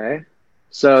 great. Okay.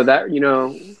 So that,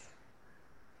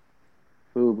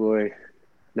 oh boy,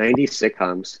 90s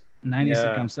sitcoms. 90s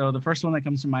sitcom. So the first one that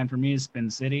comes to mind for me is Spin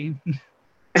City.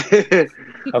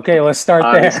 Okay, let's start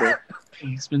there.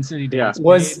 Spin City. Yeah.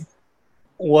 Was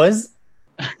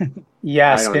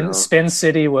Spin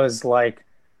City was like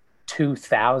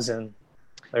 2000.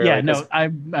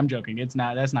 I'm joking. It's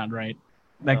not. That's not right.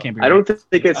 That can't be right. I don't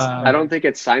think it's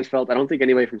Seinfeld. I don't think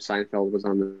anybody from Seinfeld was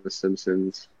on The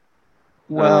Simpsons.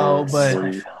 Well,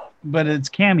 but it's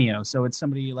cameo, so it's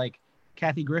somebody like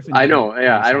Kathy Griffin. I know.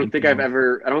 Yeah, I don't think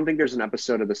there's an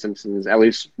episode of The Simpsons, at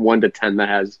least 1 to 10, that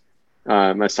has a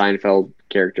Seinfeld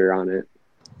character on it.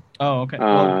 Oh, okay.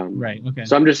 Right. Okay.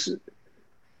 So I'm just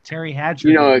Terry Hatcher.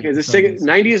 Because the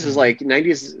 90s is like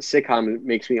 90s sitcom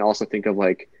makes me also think of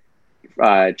like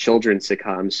children's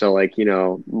sitcoms. So like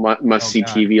must see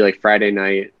TV like Friday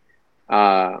Night,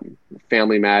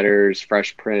 Family Matters,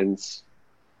 Fresh Prince.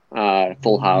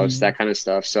 Full House, that kind of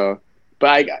stuff. So,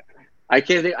 but I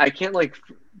can't like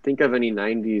think of any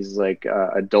 '90s like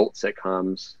adult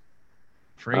sitcoms.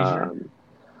 Frasier.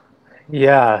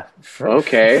 Yeah.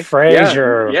 Okay.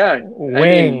 Frasier. Yeah.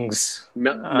 Wings.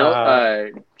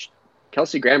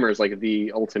 Kelsey Grammer is like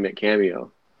the ultimate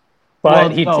cameo.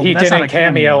 But he didn't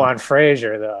cameo on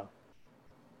Frasier though.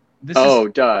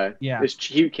 Duh. Yeah.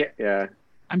 Yeah.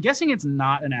 I'm guessing it's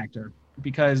not an actor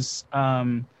because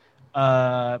it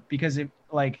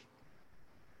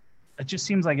just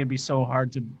seems like it'd be so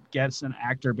hard to guess an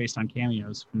actor based on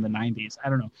cameos from the 90s. I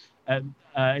don't know.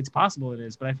 It's possible it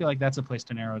is, but I feel like that's a place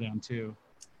to narrow down too.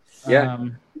 Yeah.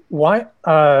 Why?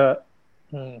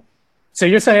 So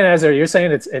you're saying, Ezra,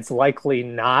 it's likely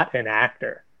not an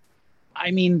actor.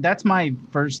 I mean, that's my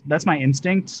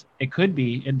instinct. It could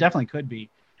be. It definitely could be.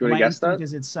 Do you want to guess that?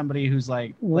 Is it's somebody who's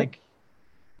like Bill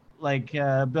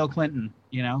Clinton?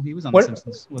 You know, he was on The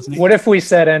Simpsons, wasn't he? What if we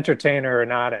said entertainer or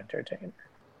not entertainer?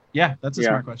 Yeah, that's a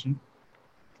smart question.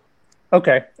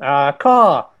 Okay.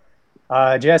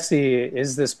 Jesse,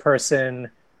 is this person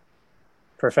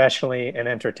professionally an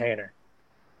entertainer?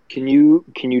 Can you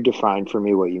define for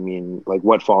me what you mean? Like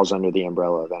what falls under the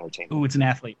umbrella of entertainment? Oh, it's an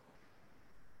athlete.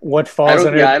 What falls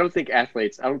under? Yeah, I don't think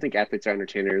athletes are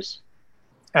entertainers.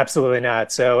 Absolutely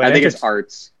not. So I think it's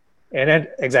arts.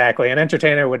 Exactly. An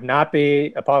entertainer would not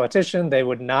be a politician. They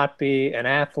would not be an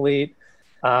athlete.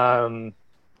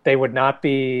 They would not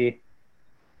be.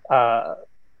 I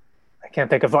can't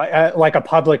think of like a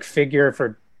public figure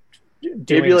for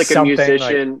doing maybe like something a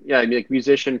musician. Maybe like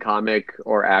musician, comic,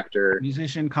 or actor.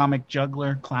 Musician, comic,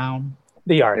 juggler, clown.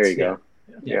 The arts. There you go.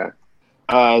 Yeah.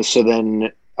 So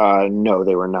then, no,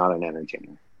 they were not an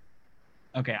entertainer.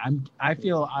 Okay, I'm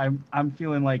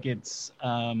feeling like it's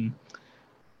athlete.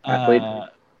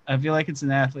 I feel like it's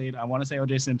an athlete. I want to say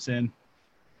O.J. Simpson,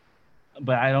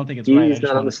 but I don't think it's He's right.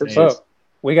 not on The Simpsons. Oh,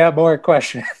 we got more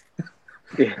questions.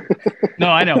 No,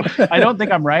 I know. I don't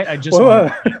think I'm right. I just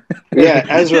Yeah,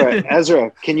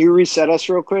 Ezra, can you reset us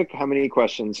real quick? How many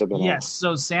questions have been asked? Yes.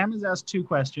 So Sam has asked 2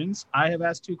 questions. I have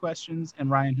asked 2 questions,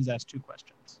 and Ryan has asked 2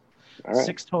 questions. All right.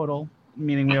 6 total.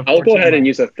 Meaning we have. I'll go ahead and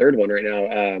use a third one right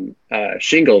now.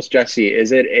 Shingles, Jesse,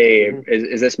 is it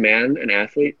is this man an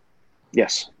athlete?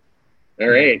 Yes. All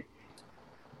right.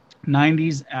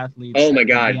 90s athletes. Oh my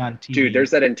God, dude!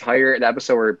 There's that entire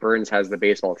episode where Burns has the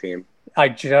baseball team.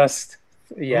 Yes.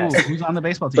 Ooh, who's on the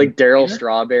baseball team? It's like Daryl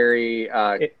Strawberry,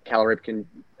 Cal Ripken,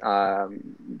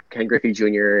 Ken Griffey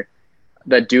Jr.,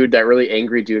 that really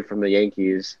angry dude from the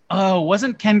Yankees. Oh,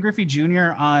 wasn't Ken Griffey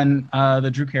Jr. on the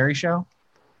Drew Carey show?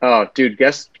 Oh, dude,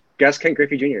 guess Ken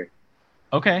Griffey Jr.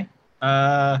 Okay.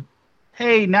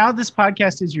 Hey, now this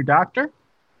podcast is your doctor?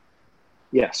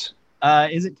 Yes.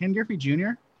 Is it Ken Griffey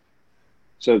Jr.?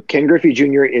 So Ken Griffey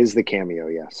Jr. is the cameo,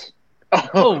 yes.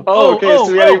 Okay.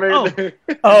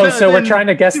 So we're trying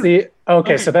to guess the.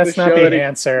 Okay, so that's not the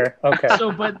answer. Okay.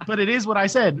 So, but it is what I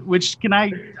said. Which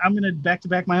I'm going to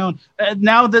back my own.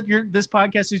 Now that this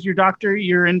podcast is your doctor,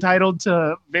 you're entitled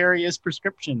to various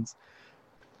prescriptions.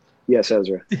 Yes,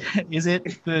 Ezra. Is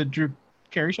it the Drew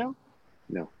Carey show?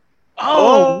 No.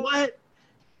 Oh, what?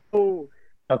 Oh.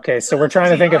 Okay, so we're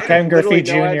trying to think of Ken Griffey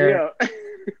Jr.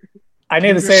 I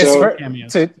need to say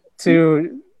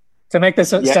to make this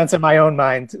sense in my own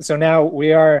mind. So now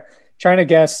we are trying to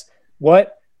guess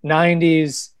what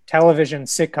 90s television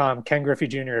sitcom Ken Griffey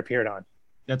Jr. appeared on.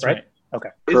 That's right.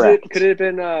 Okay. Could it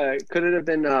have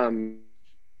been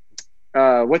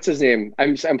what's his name?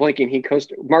 I'm blanking. He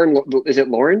Martin. Is it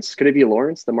Lawrence? Could it be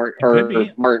Lawrence?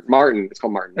 Martin. It's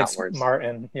called Martin, not Lawrence.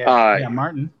 Martin. Yeah.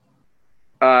 Martin.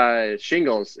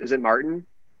 Shingles. Is it Martin?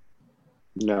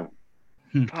 No.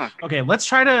 Fuck. Okay, let's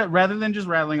try to, rather than just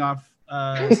rattling off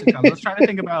sitcoms, let's try to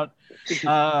think about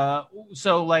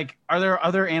so like, are there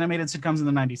other animated sitcoms in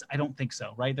the 90s? I don't think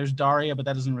so, right? There's Daria, but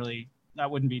that wouldn't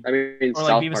be, I mean, or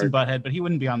like Beavis and Butthead, but he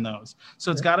wouldn't be on those.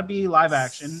 So it's got to be live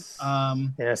action.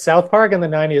 South Park in the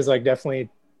 90s, like, definitely,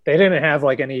 they didn't have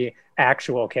like any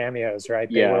actual cameos, right?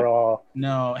 They were all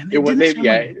and they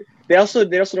also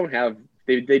don't have,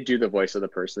 they do the voice of the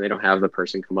person. They don't have the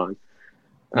person come on.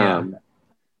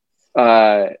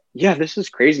 This is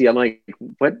crazy. I'm like,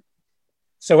 what?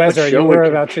 So Ezra, you were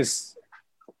about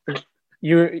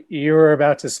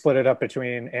to split it up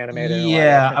between animated and live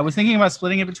action. I was thinking about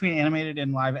splitting it between animated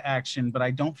and live action, but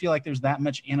I don't feel like there's that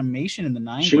much animation in the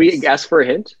 90s. Should we ask for a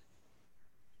hint?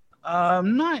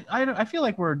 I feel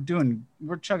like we're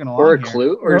chugging along. Or a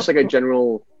clue, or just like a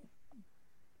general.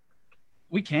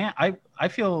 We can't. I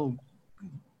feel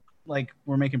like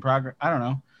we're making progress. I don't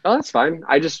know. Oh, that's fine.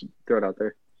 I just throw it out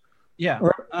there. Yeah.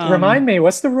 Remind me,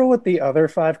 what's the rule with the other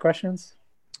 5 questions?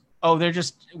 Oh, they're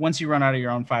just once you run out of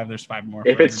your own 5, there's 5 more.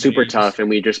 If it's super tough and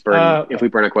we just burn, if we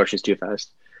burn our questions too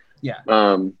fast. Yeah.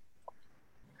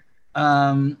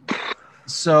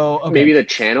 So okay. Maybe the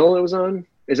channel it was on.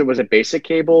 Was it basic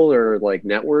cable or like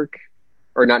network,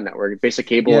 or not network? Basic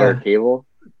cable or cable?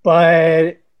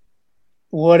 But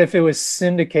what if it was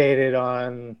syndicated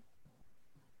on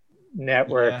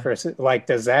network versus like?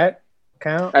 Does that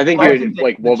count? I think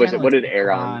what was it? What did it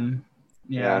air on?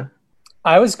 Yeah.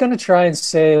 I was gonna try and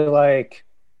say like,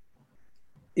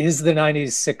 is the '90s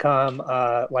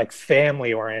sitcom like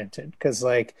family oriented? Because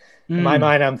like in my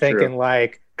mind, I'm thinking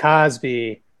like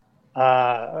Cosby.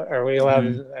 Are we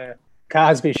allowed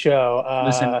Cosby Show?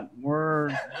 Listen,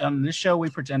 we're on this show. We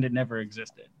pretend it never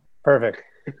existed. Perfect.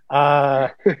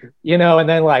 You know, and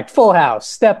then like Full House,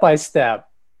 Step by Step.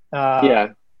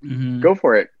 Go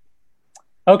for it.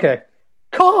 Okay.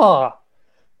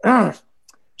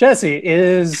 Jesse,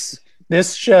 is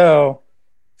this show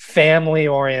family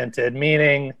oriented?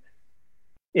 Meaning,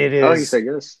 it is. Oh, you said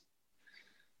yes.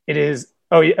 It is.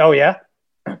 Oh yeah.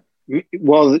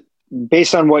 Well,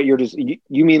 based on what you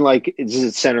mean, like, does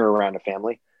it center around a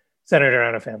family? Centered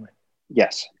around a family.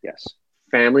 Yes.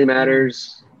 Family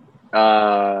Matters.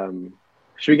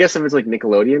 Should we guess if it's like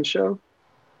Nickelodeon show?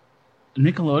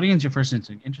 Nickelodeon's your first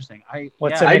instinct. Interesting.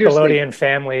 What's a Nickelodeon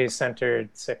family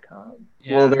centered sitcom?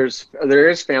 Yeah. Well, there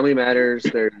is Family Matters.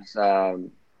 There's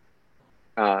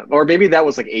or maybe that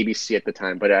was like ABC at the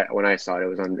time, but when I saw it, it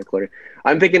was on Nickelodeon.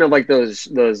 I'm thinking of like those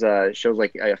shows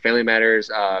like Family Matters,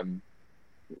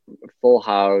 Full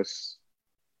House,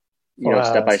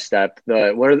 Step by Step.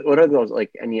 What are those,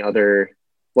 like any other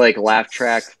like laugh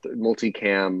track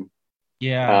multicam?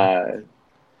 Yeah.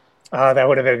 That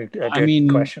would have been a good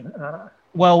question.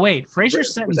 Well, wait.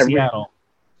 Frasier's set in Seattle.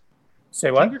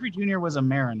 Say what? Ken Griffey Jr. was a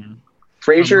Mariner.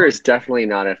 Frasier is definitely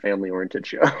not a family-oriented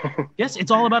show. Yes,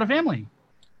 it's all about a family.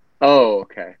 Oh,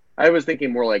 okay. I was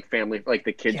thinking more like family, like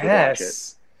the kids would watch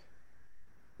it.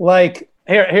 Like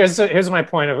here's my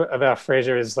point about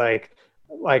Frasier is like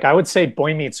I would say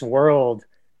Boy Meets World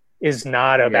is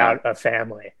not about a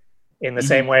family in the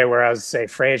same way where I would say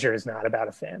Frasier is not about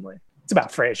a family. It's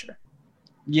about Frasier.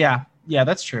 Yeah,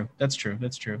 that's true. That's true.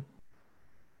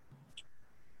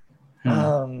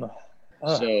 So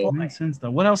that makes sense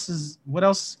though. What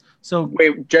else? So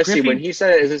wait, Jesse,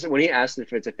 Griffey, when he asked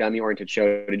if it's a family-oriented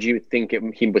show, did you think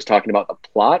he was talking about the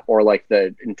plot or like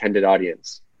the intended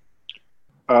audience?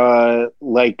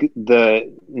 Like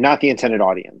not the intended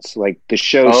audience. Like the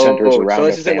show centers around. So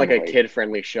this isn't like a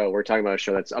kid-friendly show. We're talking about a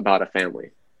show that's about a family.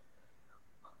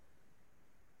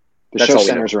 The show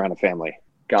centers around a family.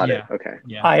 Got it. Okay.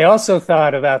 Yeah. I also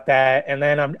thought about that, and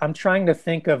then I'm trying to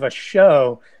think of a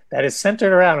show that is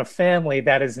centered around a family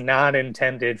that is not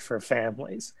intended for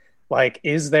families. Like,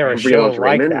 is there a show like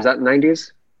Raymond? that? Is that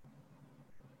 90s?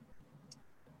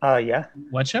 Yeah.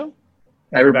 What show?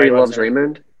 Everybody Loves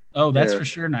Raymond. Oh, that's for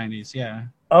sure 90s. Yeah.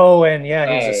 Oh, and he's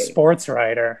a sports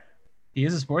writer. He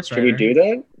is a sports writer. Can we do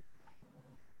that?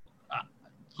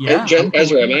 Yeah.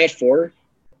 Ezra, am I at 4?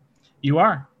 You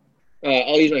are.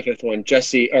 I'll use my 5th one.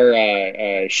 Jesse,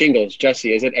 or Shingles.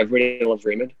 Jesse, is it Everybody Loves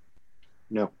Raymond?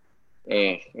 No.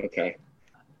 Oh, okay.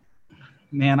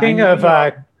 Man, King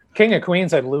of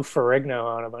Queens had Lou Ferrigno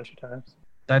on a bunch of times.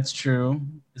 That's true.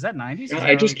 Is that 90s?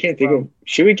 I just can't think of.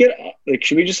 Should we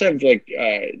just have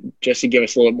Jesse give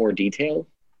us a little more detail?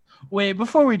 Wait,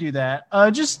 before we do that, I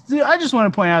just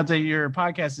want to point out that your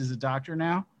podcast is a doctor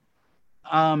now.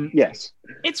 Yes.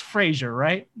 It's Frasier,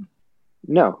 right?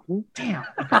 No. Damn.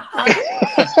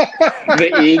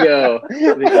 The ego.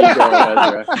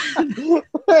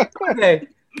 Okay.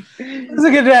 Let's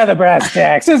get down to brass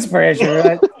tacks. It's Frasier,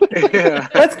 right? Yeah.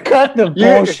 Let's cut the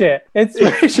bullshit. It's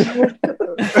Frasier.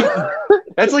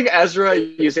 That's like Ezra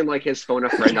using like his phone a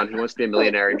friend on Who Wants to Be a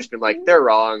Millionaire and just being like, they're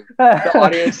wrong. The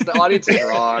audience is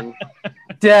wrong.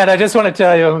 Dad, I just want to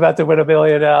tell you I'm about to win $1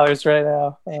 billion right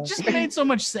now. It just made so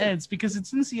much sense because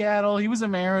it's in Seattle. He was a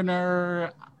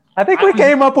Mariner. I think we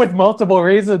came up with multiple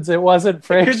reasons it wasn't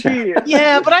Frasier.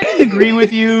 Yeah, but I can agree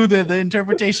with you that the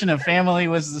interpretation of family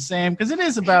was the same because it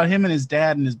is about him and his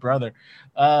dad and his brother.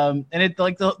 And it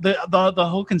like the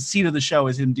whole conceit of the show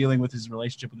is him dealing with his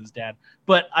relationship with his dad.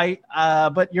 But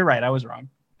but you're right, I was wrong.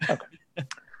 Okay.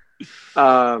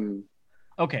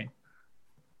 Okay.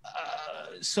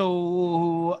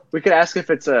 So we could ask if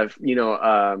it's a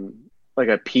like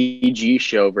a PG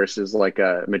show versus like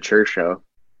a mature show.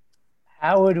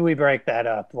 How would we break that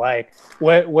up? Like,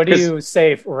 what do you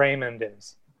say Raymond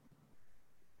is?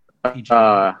 PG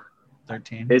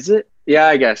 13. Is it? Yeah,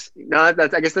 I guess. No, I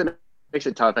guess that makes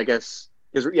it tough. I guess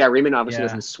because Raymond obviously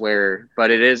doesn't swear,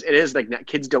 but it is like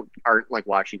kids aren't like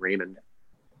watching Raymond.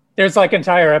 There's like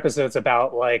entire episodes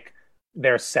about like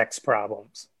their sex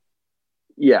problems.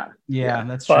 Yeah,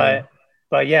 that's true.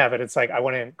 But it's like I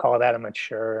wouldn't call that a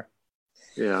mature.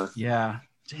 Yeah.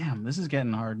 Damn, this is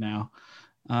getting hard now.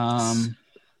 Now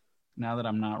that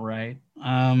I'm not right.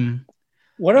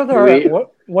 What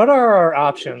are our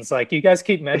options? Like you guys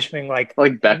keep mentioning like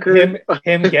Becker,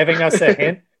 him giving us a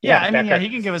hint. He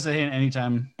can give us a hint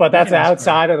anytime. But that's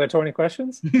outside of the 20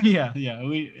 questions? yeah.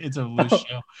 It's a loose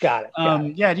show. Got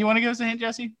it. Yeah, do you want to give us a hint,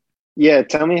 Jesse? Yeah,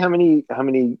 tell me how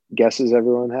many guesses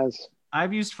everyone has.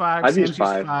 I've used 5. Sam's used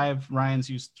 5. Ryan's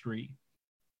used 3.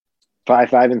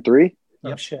 5, and 3?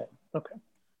 Yep. Oh, shit. Okay.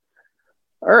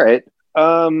 All right.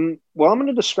 Well, I'm going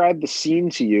to describe the scene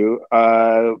to you.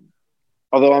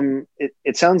 Although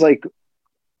it sounds like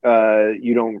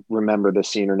you don't remember the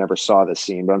scene or never saw the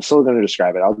scene, but I'm still going to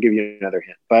describe it. I'll give you another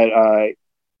hint. But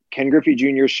Ken Griffey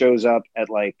Jr. shows up at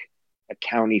like a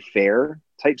county fair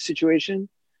type situation,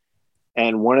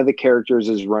 and one of the characters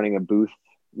is running a booth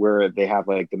where they have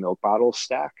like the milk bottles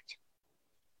stacked.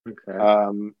 Okay.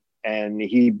 And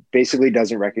he basically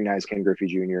doesn't recognize Ken Griffey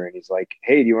Jr. and he's like,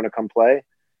 "Hey, do you want to come play?"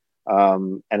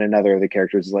 And another of the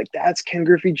characters is like, "That's Ken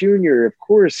Griffey Jr. Of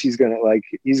course he's gonna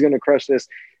crush this."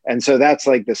 And so that's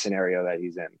like the scenario that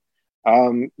he's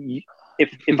in.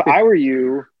 If I were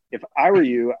you, I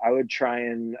would try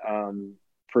and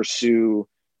pursue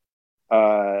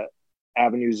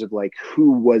avenues of like,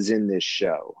 who was in this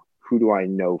show? Who do I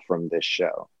know from this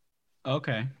show?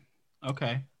 Okay.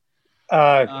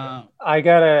 I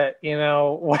gotta,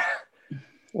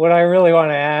 what I really want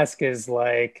to ask is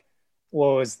like,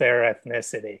 what was their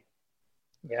ethnicity?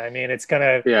 Yeah, I mean, it's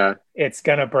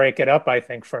gonna break it up, I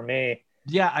think, for me.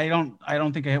 Yeah, I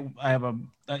don't think I have a.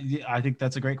 I think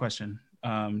that's a great question.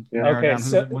 Okay,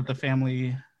 so with the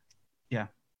family, yeah.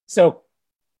 So,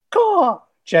 cool,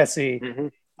 Jesse. Mm-hmm.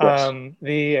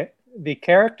 Yes. The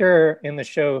character in the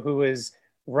show who is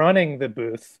running the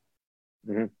booth.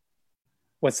 Mm-hmm.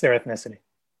 What's their ethnicity?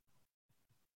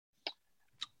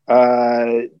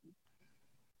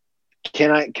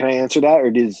 Can I answer that, or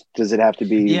does it have to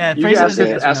be? Yeah,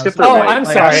 ask if they're white. I'm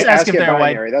sorry. Ask if they're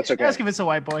white. That's okay. Ask if it's a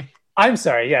white boy. I'm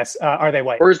sorry. Yes. Are they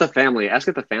white? Where's the family? Ask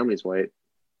if the family's white.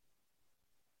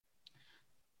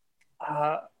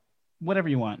 Whatever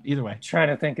you want. Either way. Trying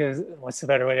to think of what's the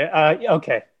better way.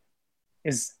 Okay.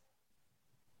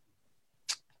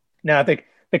 Now I think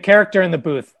the character in the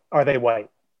booth, are they white?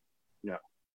 No.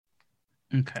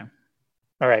 Okay.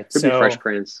 All right. Could be Fresh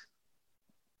Prince.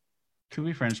 Could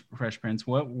be Fresh Prince.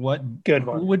 What good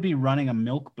one? Who would be running a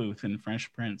milk booth in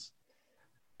Fresh Prince?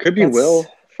 Could be Will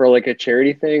for like a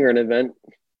charity thing or an event.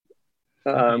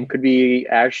 Could be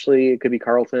Ashley. It could be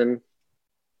Carlton.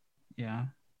 Yeah.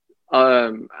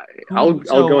 I'll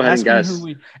go ahead and guess.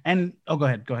 Go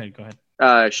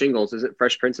ahead. Shingles. Is it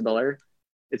Fresh Prince of Bel-Air?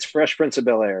 It's Fresh Prince of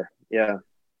Bel-Air. Yeah.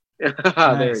 Nice.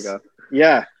 There you go.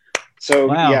 Yeah.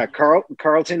 So yeah,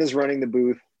 Carlton is running the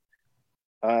booth.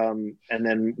 And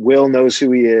then Will knows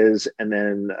who he is, and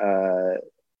then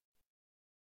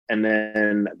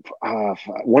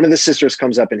one of the sisters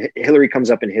comes up, and Hillary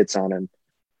comes up and hits on him.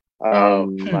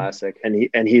 Classic.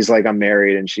 And he's like, "I'm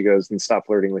married," and she goes, "Then stop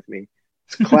flirting with me."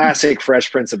 It's classic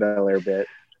Fresh Prince of Bel-Air bit.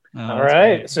 All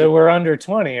right, great. So we're under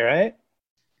 20, right?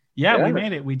 Yeah, we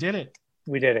made it. We did it.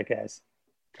 We did it, guys.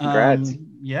 Congrats.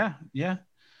 Yeah.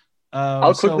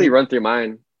 I'll quickly run through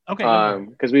mine. Okay.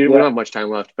 Because we don't have much time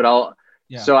left, but I'll.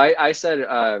 Yeah. So I said,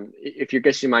 if you're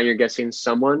guessing mine, you're guessing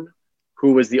someone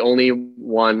who was the only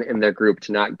one in their group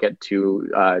to not get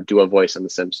to do a voice on The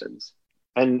Simpsons.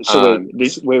 And so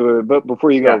wait, but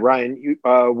before you go, Ryan,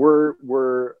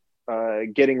 we're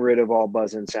getting rid of all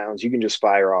buzz and sounds. You can just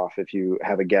fire off if you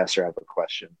have a guess or have a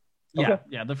question. Yeah, okay.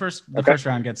 Yeah. The first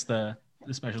round gets the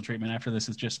special treatment. After this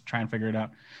is just try and figure it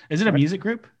out. Is it a music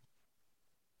group?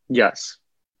 Yes.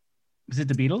 Is it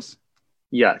the Beatles?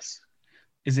 Yes.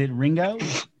 Is it Ringo?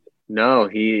 No,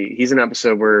 he's an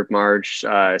episode where Marge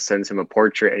sends him a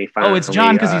portrait, and he finally. Oh, it's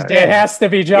John because he's dead. It has to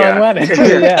be John Lennon.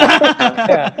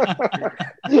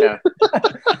 Yeah.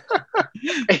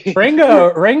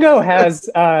 Ringo has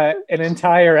an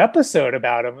entire episode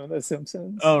about him in The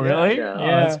Simpsons. Oh, really? Yeah. Oh,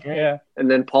 that's great. Yeah. And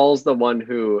then Paul's the one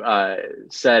who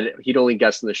said he'd only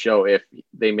guess in the show if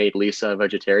they made Lisa a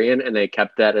vegetarian, and they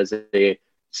kept that as a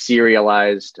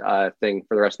serialized thing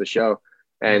for the rest of the show.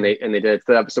 And they did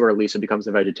the episode where Lisa becomes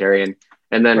a vegetarian,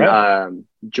 and then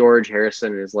George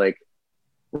Harrison is like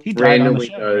he randomly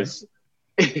goes,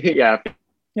 right? yeah,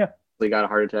 he got a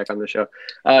heart attack on the show.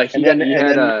 He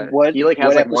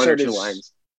has like one or two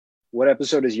lines. What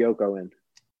episode is Yoko in?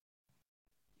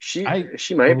 She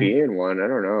might be in one. I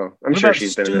don't know. I'm sure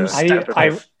she's been in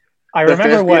I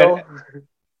remember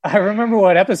I remember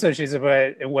what episode she's in,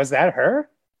 but was that her?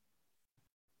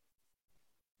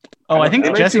 Oh, I think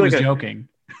Jesse was joking.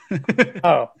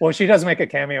 Oh, well, she does make a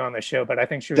cameo on the show, but I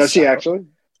think she was. Does she actually?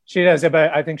 She does, but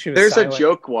I think she was. There's silent. a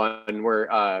joke one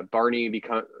where Barney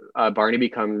becomes.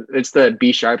 It's the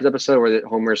B Sharps episode where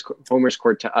Homer's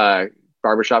quartet,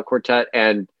 barbershop quartet,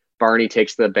 and Barney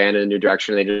takes the band in a new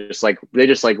direction. They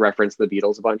just reference the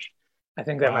Beatles a bunch. I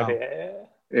think that might be it.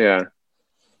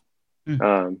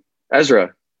 Yeah.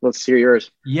 Ezra, let's hear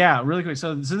yours. Yeah, really quick.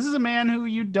 So this is a man who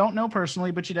you don't know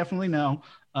personally, but you definitely know.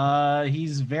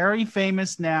 He's very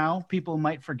famous now. People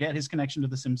might forget his connection to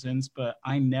The Simpsons, but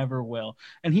I never will.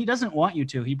 And he doesn't want you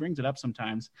to. He brings it up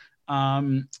sometimes.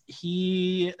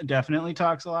 He definitely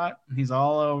talks a lot. He's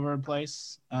all over the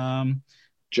place.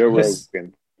 Joe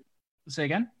Rogan. Say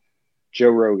again? Joe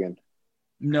Rogan.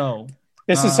 No.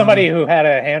 This is somebody who had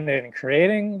a hand in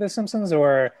creating The Simpsons,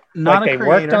 or not like they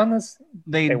worked on this?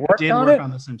 They did work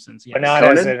on The Simpsons, yes. But not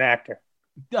as an actor.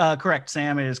 Correct,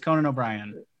 Sam. It is Conan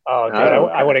O'Brien. Oh, dude,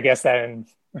 I would have guessed that in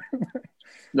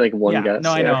like one guess.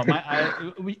 No, yeah.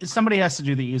 I know. Somebody has to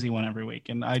do the easy one every week,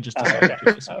 and I just decided to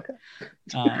do this one.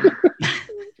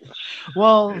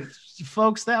 Well,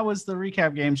 folks, that was the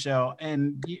recap game show,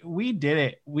 and we did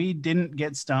it. We didn't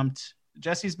get stumped.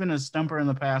 Jesse's been a stumper in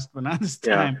the past, but not this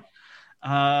time.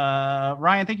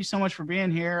 Ryan, thank you so much for being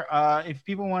here. If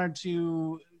people wanted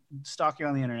to stalk you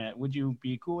on the internet, would you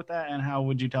be cool with that, and how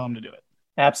would you tell them to do it?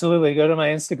 Absolutely. Go to my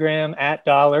Instagram at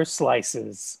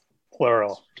 $slices,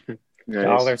 plural.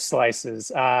 Nice.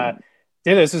 $slices.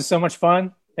 Dude, this was so much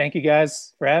fun. Thank you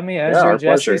guys for having me. Ezra,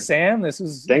 Jesse, Sam,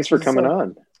 thanks for coming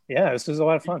on. Yeah, this was a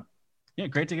lot of fun. Yeah,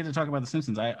 great to get to talk about The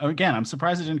Simpsons. I'm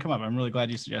surprised it didn't come up. I'm really glad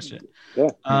you suggested it.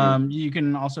 Yeah. You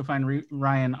can also find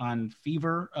Ryan on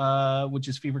Fever, which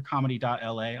is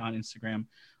fevercomedy.la on Instagram.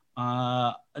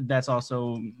 That's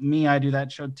also me. I do that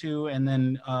show too. And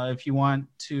then if you want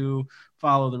to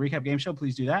follow the recap game show,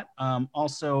 please do that.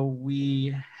 Also,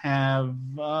 we have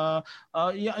I'll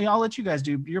let you guys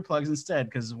do your plugs instead,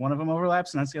 because one of them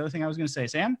overlaps, and that's the other thing I was going to say.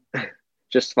 Sam?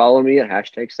 Just follow me at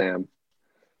 #Sam.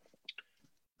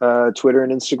 Twitter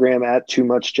and Instagram at Too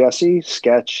Much Jesse,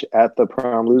 sketch at The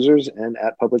Prom Losers, and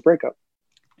at Public Breakup.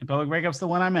 And Public Breakup's the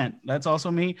one I meant. That's also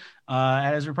me.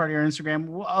 At Ezra Party on Instagram.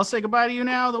 Well, I'll say goodbye to you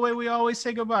now the way we always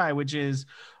say goodbye, which is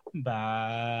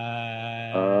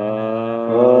bye.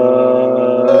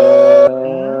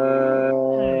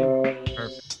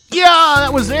 Perfect. Yeah,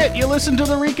 that was it. You listened to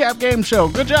the recap game show.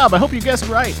 Good job. I hope you guessed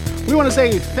right. We want to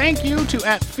say thank you to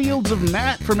at Fields of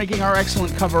Matt for making our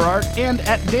excellent cover art, and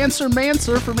at Dancer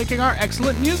Mancer for making our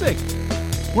excellent music.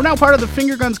 We're now part of the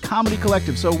Finger Guns Comedy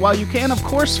Collective, so while you can, of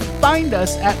course, find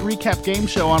us at Recap Game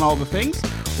Show on all the things,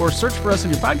 or search for us in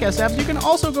your podcast apps, you can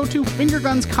also go to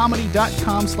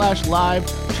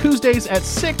fingergunscomedy.com/live Tuesdays at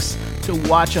 6 to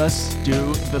watch us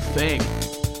do the thing.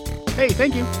 Hey,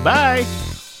 thank you. Bye.